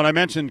 Now, when I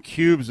mentioned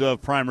cubes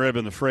of prime rib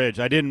in the fridge,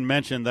 I didn't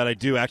mention that I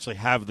do actually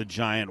have the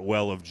giant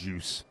well of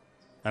juice,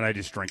 and I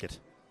just drink it.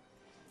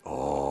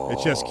 Oh.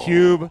 It's just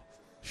cube,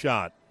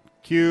 shot.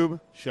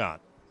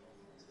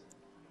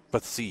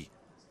 But see,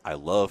 I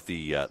love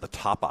the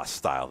tapas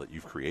style that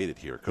you've created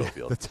here,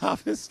 Cofield. The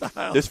tapas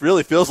style. This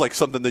really feels like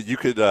something that you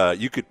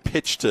could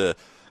pitch to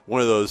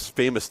one of those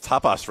famous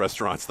tapas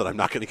restaurants that I'm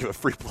not going to give a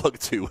free plug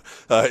to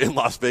in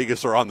Las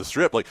Vegas or on the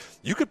Strip. Like,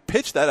 you could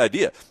pitch that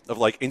idea of,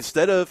 like,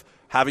 instead of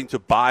having to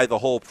buy the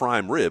whole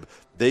prime rib,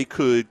 they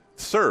could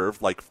serve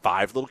like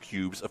 5 little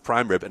cubes of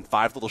prime rib and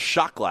 5 little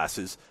shot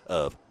glasses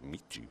of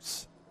meat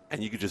juice.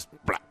 And you could just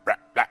blah, blah,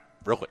 blah,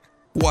 real quick.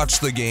 Watch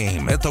the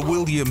game at the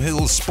William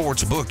Hill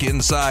Sportsbook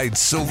inside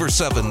Silver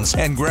Sevens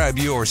and grab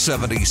your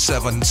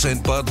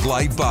 77-cent Bud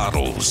Light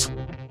bottles.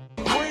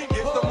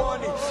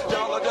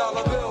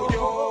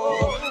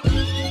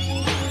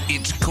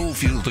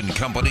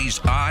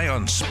 Company's Eye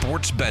on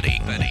Sports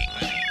Betting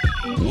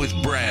with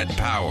Brad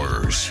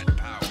Powers.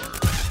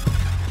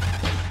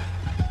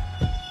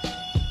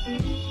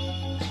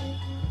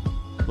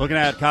 Looking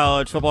at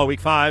college football week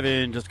 5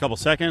 in just a couple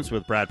seconds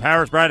with Brad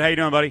Powers. Brad, how you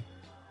doing, buddy?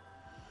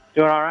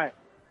 Doing all right.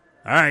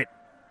 All right.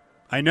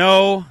 I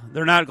know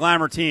they're not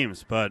glamour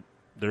teams, but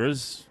there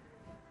is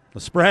a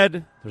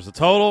spread, there's a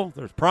total,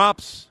 there's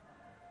props.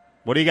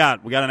 What do you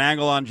got? We got an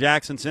angle on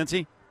Jackson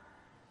Cincy?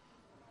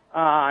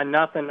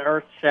 Nothing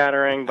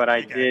earth-shattering, but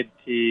I did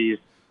tease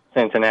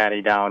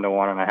Cincinnati down to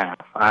 1.5.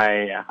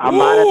 I'm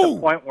not at the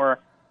point where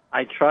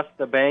I trust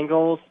the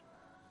Bengals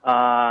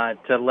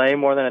to lay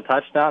more than a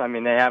touchdown. I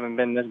mean, they haven't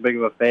been this big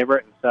of a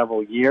favorite in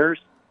several years.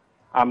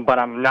 But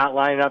I'm not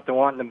lining up to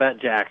wanting to bet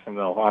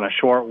Jacksonville on a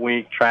short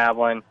week,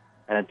 traveling,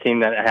 and a team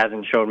that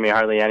hasn't showed me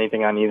hardly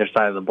anything on either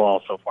side of the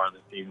ball so far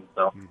this season.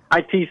 So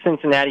I tease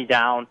Cincinnati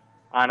down,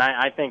 and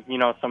I think,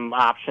 some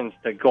options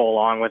to go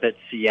along with it: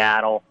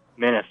 Seattle,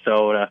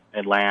 Minnesota,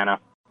 Atlanta.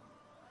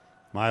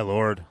 My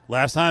Lord.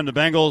 Last time the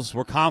Bengals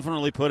were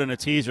confidently put in a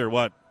teaser,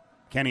 what,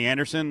 Kenny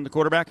Anderson, the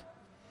quarterback?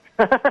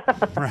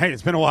 Right,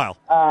 it's been a while.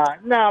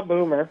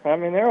 Boomer. I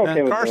mean, they're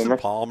okay with Carson Boomer.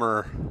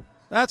 Palmer.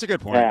 That's a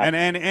good point. Yeah.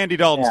 And Andy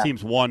Dalton's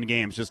teams won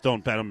games. Just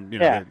don't bet them.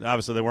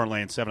 Obviously they weren't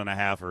laying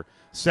 7.5 or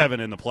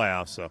 7 in the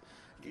playoffs. So,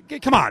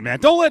 come on, man.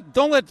 Don't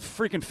let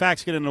freaking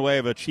facts get in the way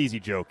of a cheesy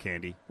joke,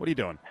 Candy. What are you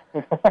doing?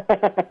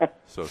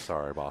 So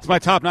sorry, boss. It's my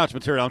top-notch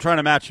material. I'm trying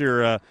to match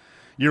your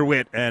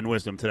wit and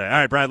wisdom today. All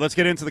right, Brad. Let's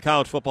get into the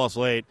college football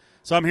slate.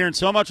 So I'm hearing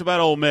so much about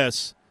Ole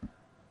Miss.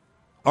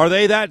 Are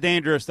they that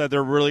dangerous that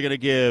they're really going to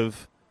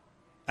give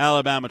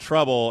Alabama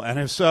trouble? And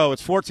if so,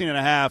 it's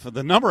 14.5.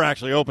 The number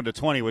actually opened to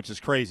 20, which is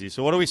crazy.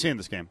 So what do we see in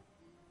this game?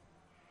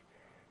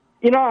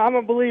 I'm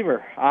a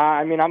believer.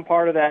 I'm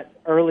part of that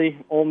early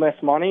Ole Miss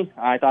money.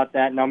 I thought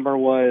that number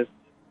was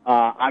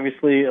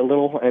obviously a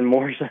little and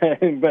more,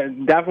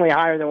 but definitely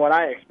higher than what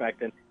I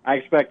expected. I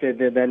expected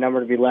that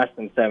number to be less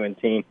than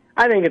 17.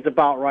 I think it's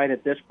about right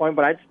at this point,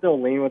 but I'd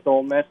still lean with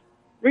Ole Miss.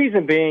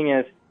 Reason being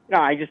is,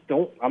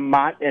 I'm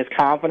not as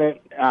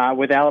confident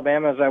with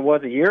Alabama as I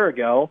was a year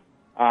ago.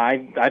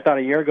 I thought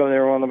a year ago they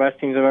were one of the best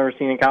teams I've ever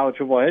seen in college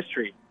football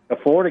history. The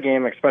Florida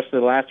game, especially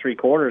the last 3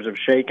 quarters, have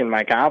shaken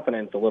my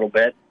confidence a little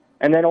bit.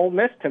 And then Ole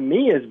Miss, to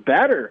me, is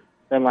better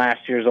than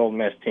last year's Ole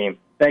Miss team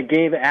that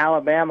gave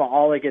Alabama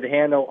all they could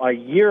handle a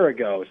year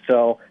ago.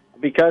 So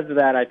because of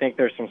that, I think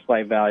there's some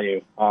slight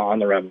value on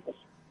the Rebels.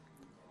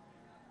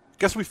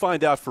 Guess we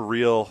find out for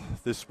real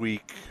this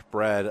week,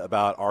 Brad,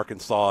 about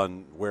Arkansas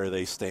and where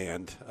they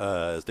stand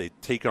as they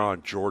take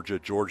on Georgia.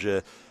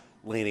 Georgia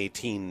lane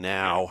 18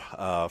 now,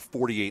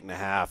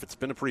 48.5. It's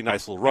been a pretty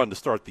nice little run to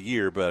start the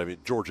year,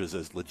 but Georgia's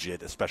as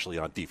legit, especially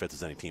on defense,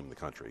 as any team in the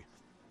country.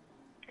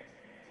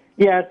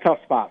 Yeah, it's a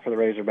tough spot for the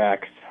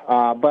Razorbacks.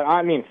 But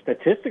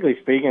statistically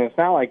speaking, it's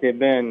not like they've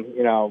been,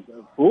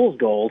 fool's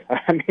gold.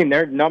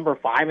 They're number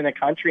 5 in the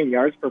country in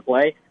yards per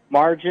play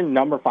margin,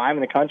 number 5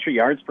 in the country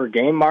yards per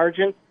game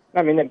margin.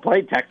 They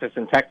played Texas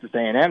and Texas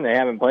A&M. They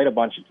haven't played a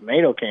bunch of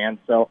tomato cans.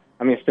 So,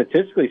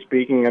 statistically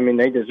speaking,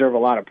 they deserve a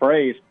lot of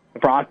praise. The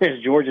problem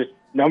is Georgia's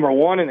number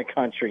 1 in the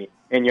country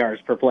in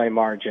yards per play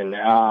margin.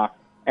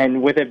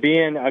 And with it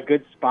being a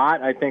good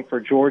spot, I think, for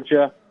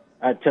Georgia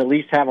to at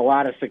least have a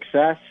lot of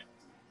success.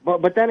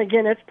 But then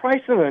again, it's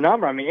priced in the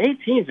number.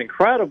 18 is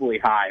incredibly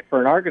high for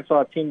an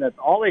Arkansas team that's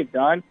all they've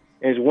done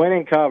is win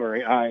and cover,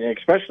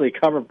 especially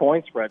cover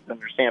point spreads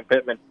under Sam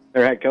Pittman,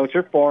 their head coach.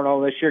 They're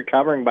 4-0 this year,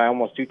 covering by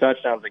almost 2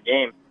 touchdowns a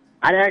game.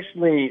 I'd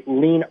actually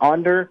lean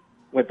under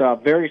with a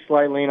very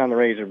slight lean on the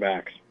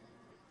Razorbacks.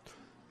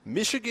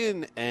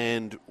 Michigan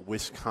and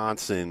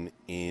Wisconsin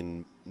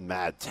in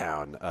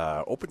Madtown.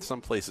 Open some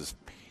places.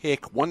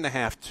 Pick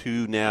 1.5,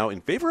 2 now in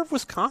favor of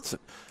Wisconsin.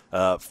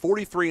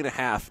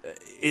 43.5.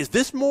 Is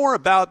this more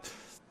about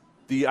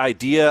the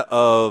idea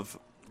of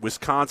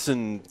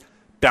Wisconsin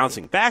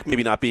bouncing back,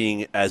 maybe not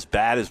being as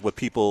bad as what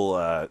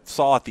people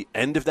saw at the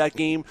end of that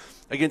game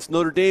against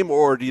Notre Dame,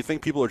 or do you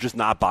think people are just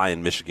not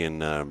buying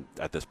Michigan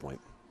at this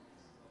point?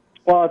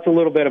 Well, it's a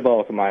little bit of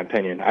both, in my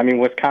opinion.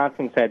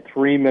 Wisconsin's had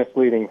 3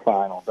 misleading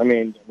finals.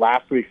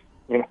 Last week,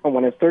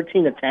 when it's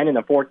 13-10 in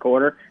the fourth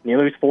quarter and you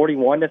lose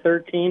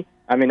 41-13,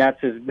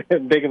 that's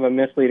as big of a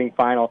misleading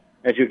final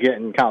as you get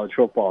in college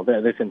football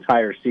this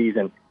entire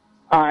season.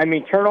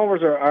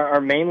 Turnovers are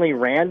mainly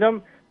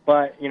random,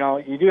 but,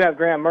 you do have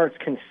Graham Mertz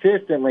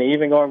consistently,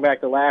 even going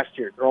back to last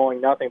year,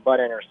 throwing nothing but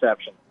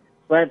interceptions.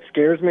 So that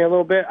scares me a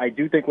little bit. I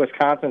do think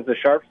Wisconsin's the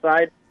sharp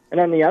side. And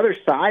on the other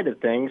side of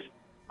things,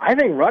 I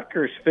think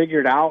Rutgers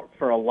figured out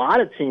for a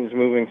lot of teams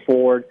moving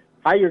forward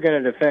how you're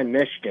going to defend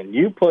Michigan.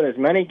 You put as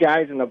many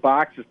guys in the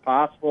box as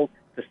possible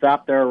to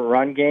stop their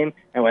run game,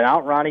 and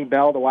without Ronnie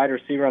Bell, the wide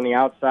receiver on the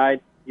outside,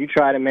 you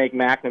try to make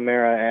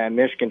McNamara and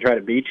Michigan try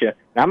to beat you.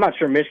 And I'm not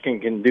sure Michigan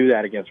can do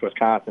that against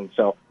Wisconsin,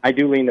 so I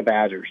do lean the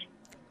Badgers.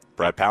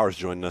 Brad Powers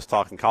joining us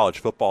talking college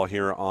football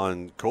here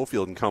on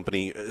Cofield and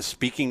Company.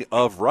 Speaking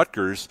of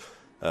Rutgers,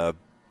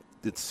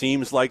 it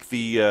seems like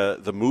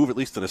the move, at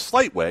least in a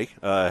slight way,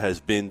 has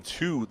been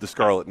to the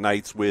Scarlet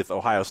Knights with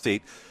Ohio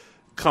State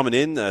coming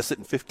in,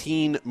 sitting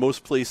 15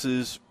 most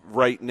places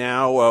right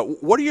now.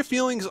 What are your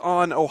feelings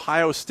on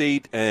Ohio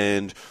State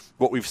and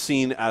what we've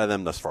seen out of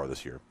them thus far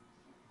this year?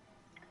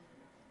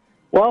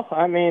 Well,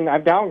 I mean,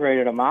 I've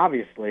downgraded them,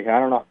 obviously. I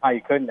don't know how you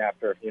couldn't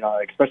after,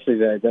 especially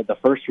the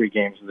first 3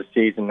 games of the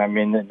season. I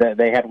mean,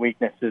 they had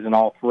weaknesses in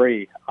all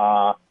 3.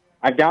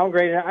 I've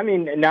downgraded, I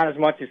mean, not as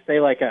much as, say,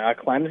 like a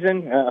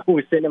Clemson, who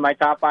was sitting in my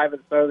top 5 at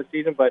the start of the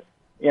season, but,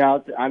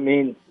 I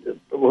mean,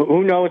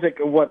 who knows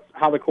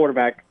how the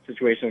quarterback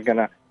situation is going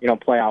to,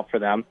 play out for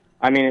them.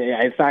 I mean,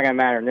 it's not going to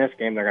matter in this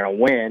game. They're going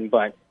to win,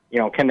 but,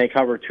 can they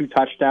cover 2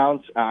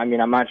 touchdowns? I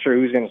mean, I'm not sure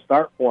who's going to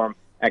start for them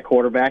at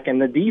quarterback.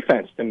 And the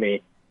defense, to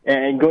me,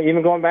 and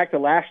even going back to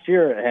last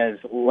year, has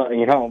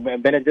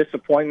been a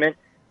disappointment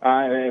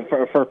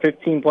for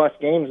 15-plus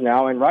games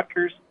now. And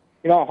Rutgers,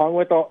 hung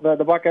with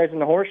the Buckeyes in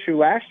the horseshoe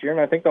last year, and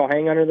I think they'll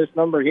hang under this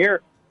number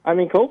here. I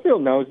mean,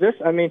 Cofield knows this.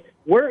 I mean,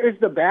 where is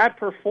the bad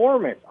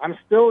performance? I'm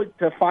still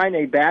to find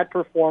a bad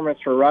performance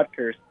for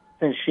Rutgers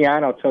since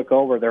Schiano took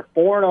over. They're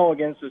 4-0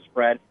 against the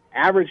spread,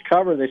 average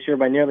cover this year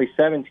by nearly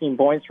 17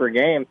 points per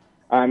game.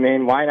 I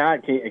mean, why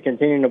not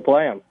continue to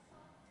play them?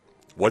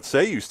 What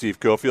say you, Steve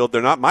Cofield?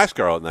 They're not my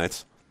Scarlet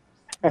Knights.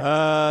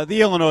 The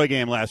Illinois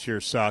game last year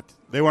sucked.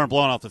 They weren't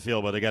blown off the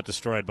field, but they got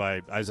destroyed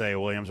by Isaiah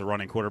Williams, a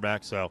running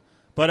quarterback.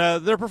 But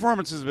their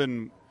performance has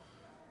been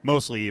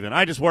mostly even.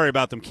 I just worry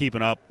about them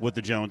keeping up with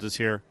the Joneses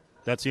here.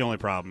 That's the only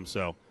problem.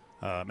 So,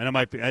 and it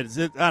might be. I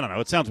don't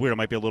know. It sounds weird. It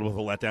might be a little bit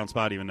of a letdown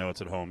spot, even though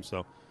it's at home.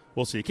 So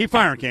we'll see. Keep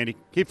firing, Candy.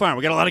 Keep firing.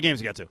 We got a lot of games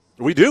to get to.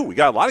 We do. We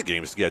got a lot of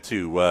games to get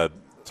to.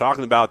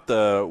 Talking about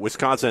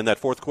Wisconsin in that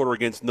fourth quarter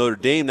against Notre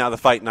Dame. Now the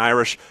Fighting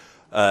Irish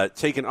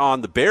taking on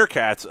the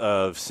Bearcats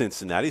of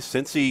Cincinnati.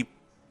 Cincy,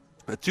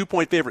 a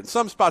 2-point favorite in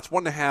some spots,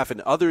 1.5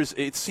 in others.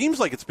 It seems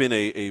like it's been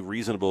a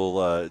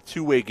reasonable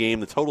two-way game.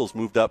 The total's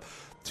moved up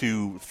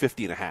to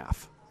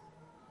 50.5.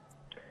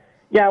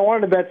 Yeah, I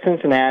wanted to bet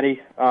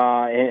Cincinnati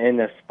in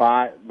this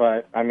spot,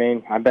 but, I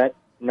mean, I bet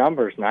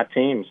numbers, not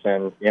teams.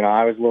 And,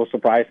 I was a little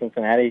surprised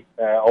Cincinnati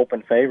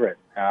open favorite,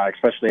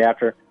 especially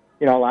after,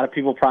 a lot of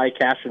people probably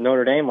cashed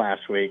Notre Dame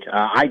last week.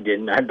 I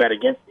didn't. I bet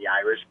against the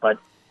Irish, but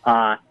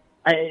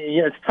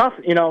it's tough,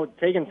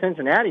 taking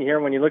Cincinnati here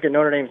when you look at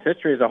Notre Dame's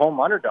history as a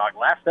home underdog.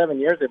 Last 7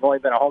 years, they've only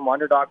been a home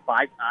underdog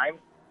 5 times.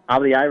 How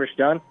have the Irish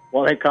done?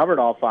 Well, they've covered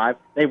all 5.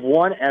 They've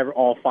won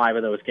all 5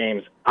 of those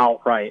games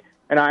outright.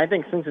 And I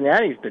think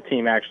Cincinnati's the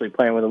team actually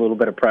playing with a little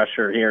bit of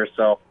pressure here.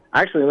 So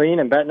I actually lean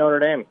and bet Notre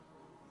Dame.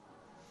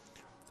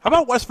 How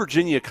about West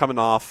Virginia coming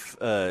off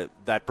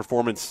that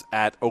performance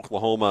at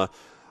Oklahoma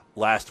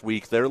last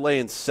week? They're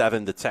laying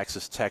 7 to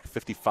Texas Tech,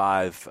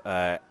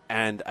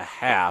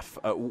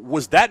 55.5.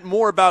 Was that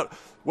more about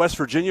West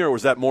Virginia or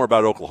was that more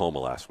about Oklahoma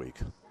last week?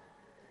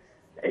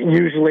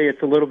 Usually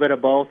it's a little bit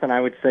of both, and I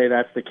would say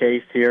that's the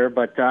case here.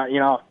 But, I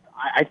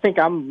think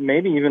I'm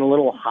maybe even a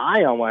little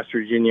high on West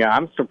Virginia.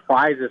 I'm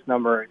surprised this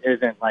number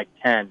isn't like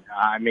 10.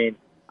 I mean,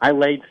 I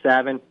laid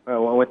 7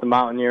 with the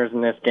Mountaineers in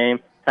this game.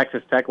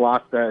 Texas Tech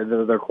lost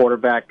their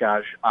quarterback,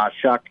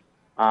 Shuck.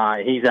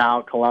 He's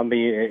out.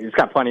 Columbia, he's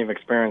got plenty of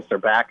experience. Their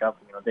backup,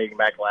 dating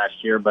back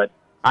last year. But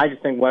I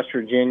just think West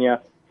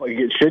Virginia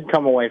should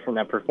come away from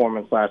that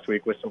performance last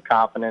week with some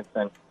confidence.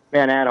 And,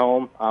 man, at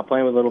home,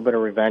 playing with a little bit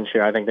of revenge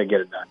here, I think they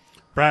get it done.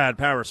 Brad,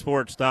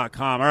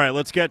 PowerSports.com. All right,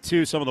 let's get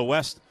to some of the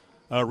West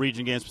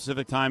region games,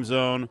 Pacific time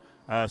zone.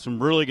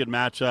 Some really good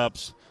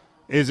matchups.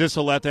 Is this a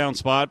letdown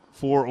spot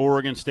for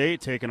Oregon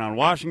State taking on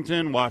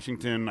Washington?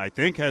 Washington, I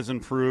think, has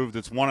improved.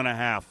 It's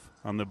 1.5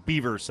 on the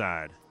Beaver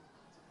side.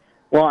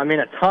 Well, I mean,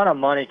 a ton of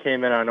money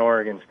came in on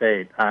Oregon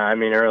State,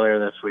 earlier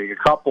this week. A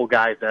couple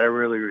guys that I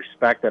really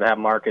respect that have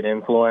market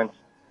influence,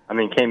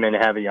 came in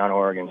heavy on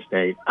Oregon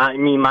State.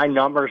 My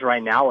numbers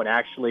right now would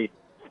actually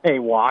say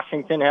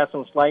Washington has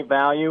some slight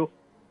value.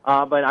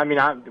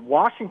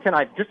 Washington,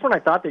 just when I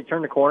thought they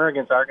turned the corner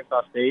against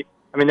Arkansas State,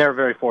 they were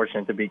very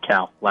fortunate to beat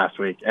Cal last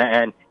week.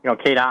 And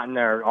Cade Otton,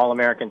 their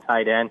All-American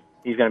tight end,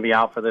 he's going to be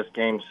out for this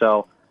game.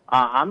 So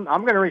I'm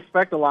going to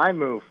respect the line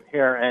move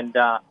here and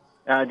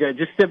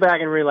just sit back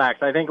and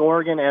relax. I think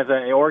Oregon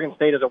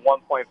State as a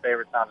 1-point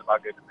favorite sounds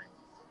about good to me.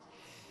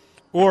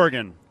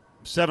 Oregon,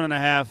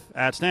 7.5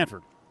 at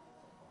Stanford.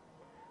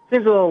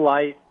 Seems a little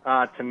light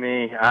to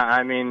me.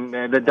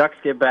 The Ducks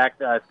get back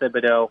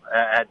Thibodeau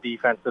at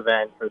defensive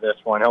end for this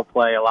one. He'll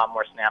play a lot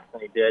more snaps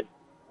than he did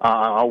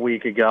a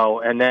week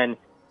ago. And then,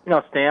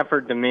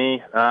 Stanford to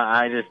me,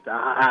 I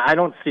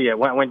don't see it.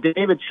 When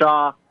David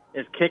Shaw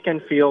is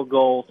kicking field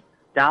goals,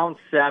 down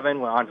 7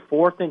 on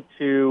 4th and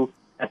 2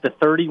 at the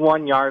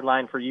 31-yard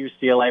line for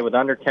UCLA with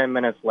under 10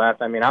 minutes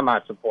left, I'm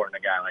not supporting a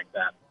guy like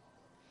that.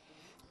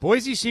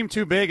 Boise seemed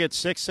too big at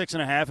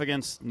 6.5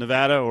 against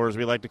Nevada, or as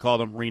we like to call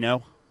them,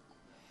 Reno.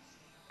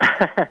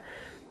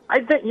 I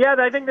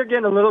think they're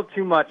getting a little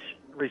too much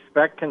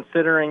respect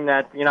considering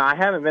that, I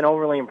haven't been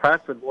overly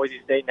impressed with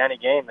Boise State in any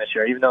game this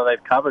year, even though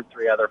they've covered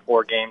 3 other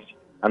 4 games.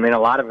 A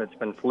lot of it's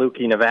been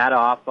fluky. Nevada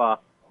off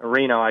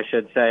Reno, I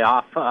should say,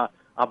 off a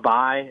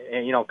bye.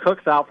 And,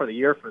 Cook's out for the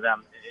year for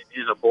them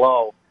is a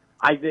blow.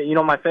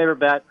 My favorite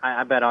bet,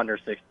 I bet under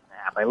 6.5.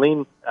 I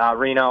lean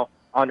Reno.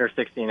 under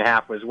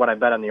 60.5 was what I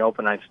bet on the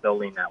open. I'd still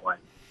lean that way.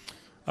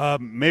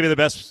 Maybe the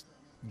best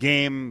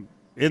game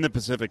in the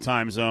Pacific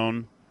time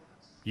zone,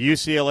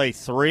 UCLA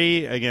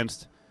 3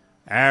 against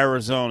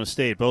Arizona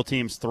State. Both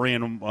teams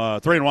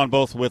 3-1,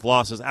 both with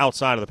losses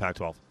outside of the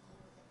Pac-12.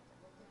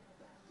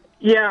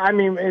 Yeah, I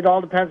mean, it all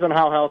depends on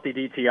how healthy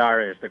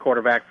DTR is, the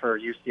quarterback for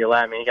UCLA.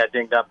 I mean, he got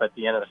dinged up at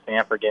the end of the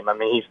Stanford game. I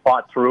mean, he's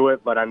fought through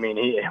it, but, I mean,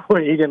 he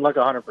didn't look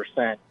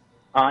 100%.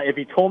 If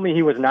he told me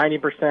he was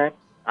 90%,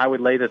 I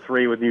would lay the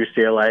 3 with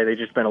UCLA. They've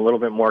just been a little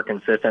bit more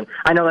consistent.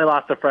 I know they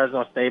lost to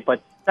Fresno State,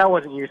 but that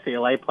wasn't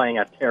UCLA playing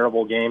a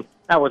terrible game.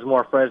 That was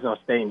more Fresno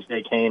State and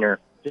Jake Haener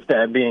just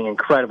being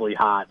incredibly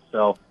hot.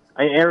 So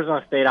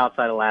Arizona State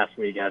outside of last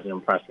week hasn't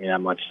impressed me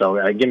that much.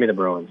 So give me the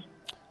Bruins.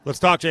 Let's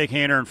talk Jake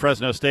Haener and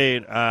Fresno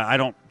State. I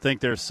don't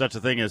think there's such a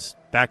thing as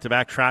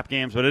back-to-back trap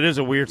games, but it is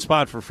a weird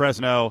spot for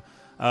Fresno.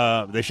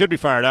 They should be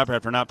fired up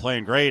after not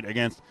playing great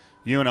against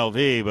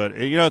UNLV. But,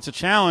 it's a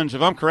challenge.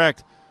 If I'm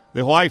correct,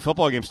 the Hawaii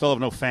football game still have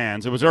no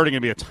fans. It was already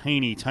going to be a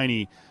tiny,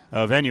 tiny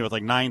venue with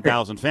like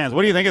 9,000 fans.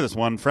 What do you think of this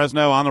one?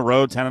 Fresno on the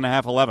road,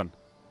 10.5, 11.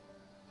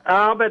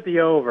 I'll bet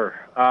the over.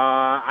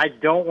 I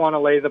don't want to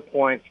lay the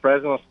points.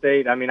 Fresno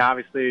State, I mean,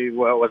 obviously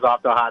was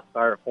off to a hot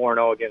start,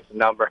 4-0 against a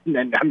number, and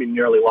then,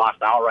 nearly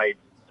lost outright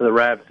to the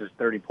Rebs as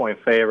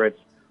 30-point favorites.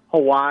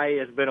 Hawaii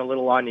has been a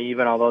little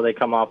uneven, although they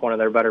come off one of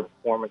their better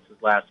performances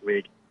last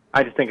week.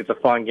 I just think it's a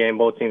fun game.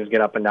 Both teams get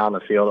up and down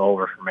the field.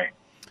 Over for me.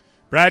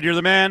 Brad, you're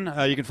the man.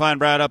 You can find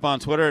Brad up on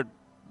Twitter,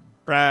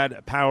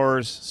 Brad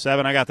Powers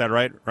 7. I got that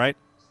right?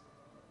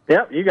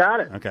 Yep, you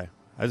got it. Okay.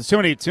 There's too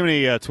many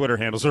Twitter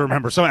handles to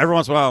remember. So every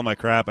once in a while, I'm like,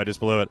 crap, I just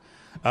blew it.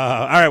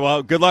 All right,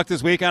 well, good luck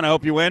this weekend. I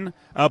hope you win.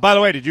 By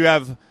the way, did you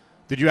have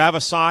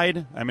a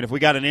side? I mean, if we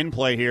got an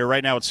in-play here,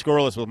 right now it's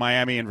scoreless with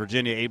Miami and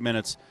Virginia, 8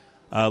 minutes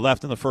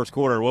left in the first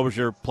quarter. What was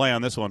your play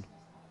on this one?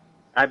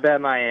 I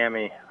bet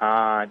Miami,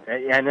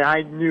 and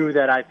I knew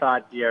that I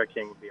thought D'Eriq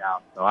King would be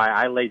out, so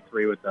I laid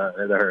 3 with the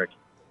Hurricanes.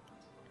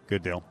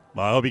 Good deal.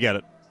 Well, I hope you get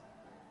it.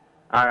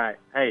 All right.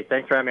 Hey,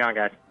 thanks for having me on,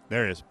 guys.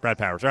 There he is, Brad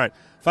Powers. All right,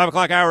 5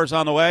 o'clock hour is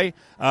on the way.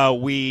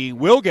 We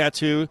will get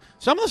to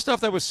some of the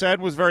stuff that was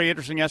said was very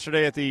interesting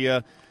yesterday at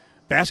the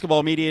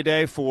basketball media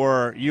day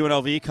for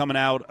UNLV coming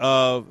out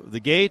of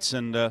the gates.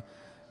 And, of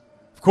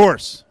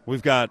course,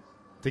 we've got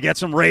to get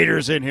some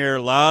Raiders in here.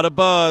 A lot of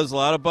buzz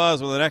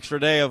with an extra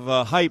day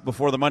of hype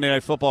before the Monday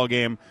Night Football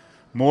game.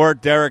 More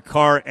Derek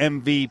Carr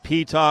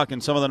MVP talk,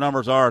 and some of the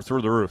numbers are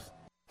through the roof.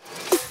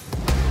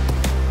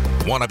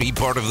 Want to be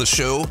part of the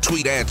show?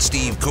 Tweet at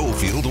Steve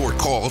Cofield or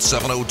call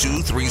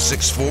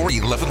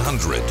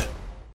 702-364-1100.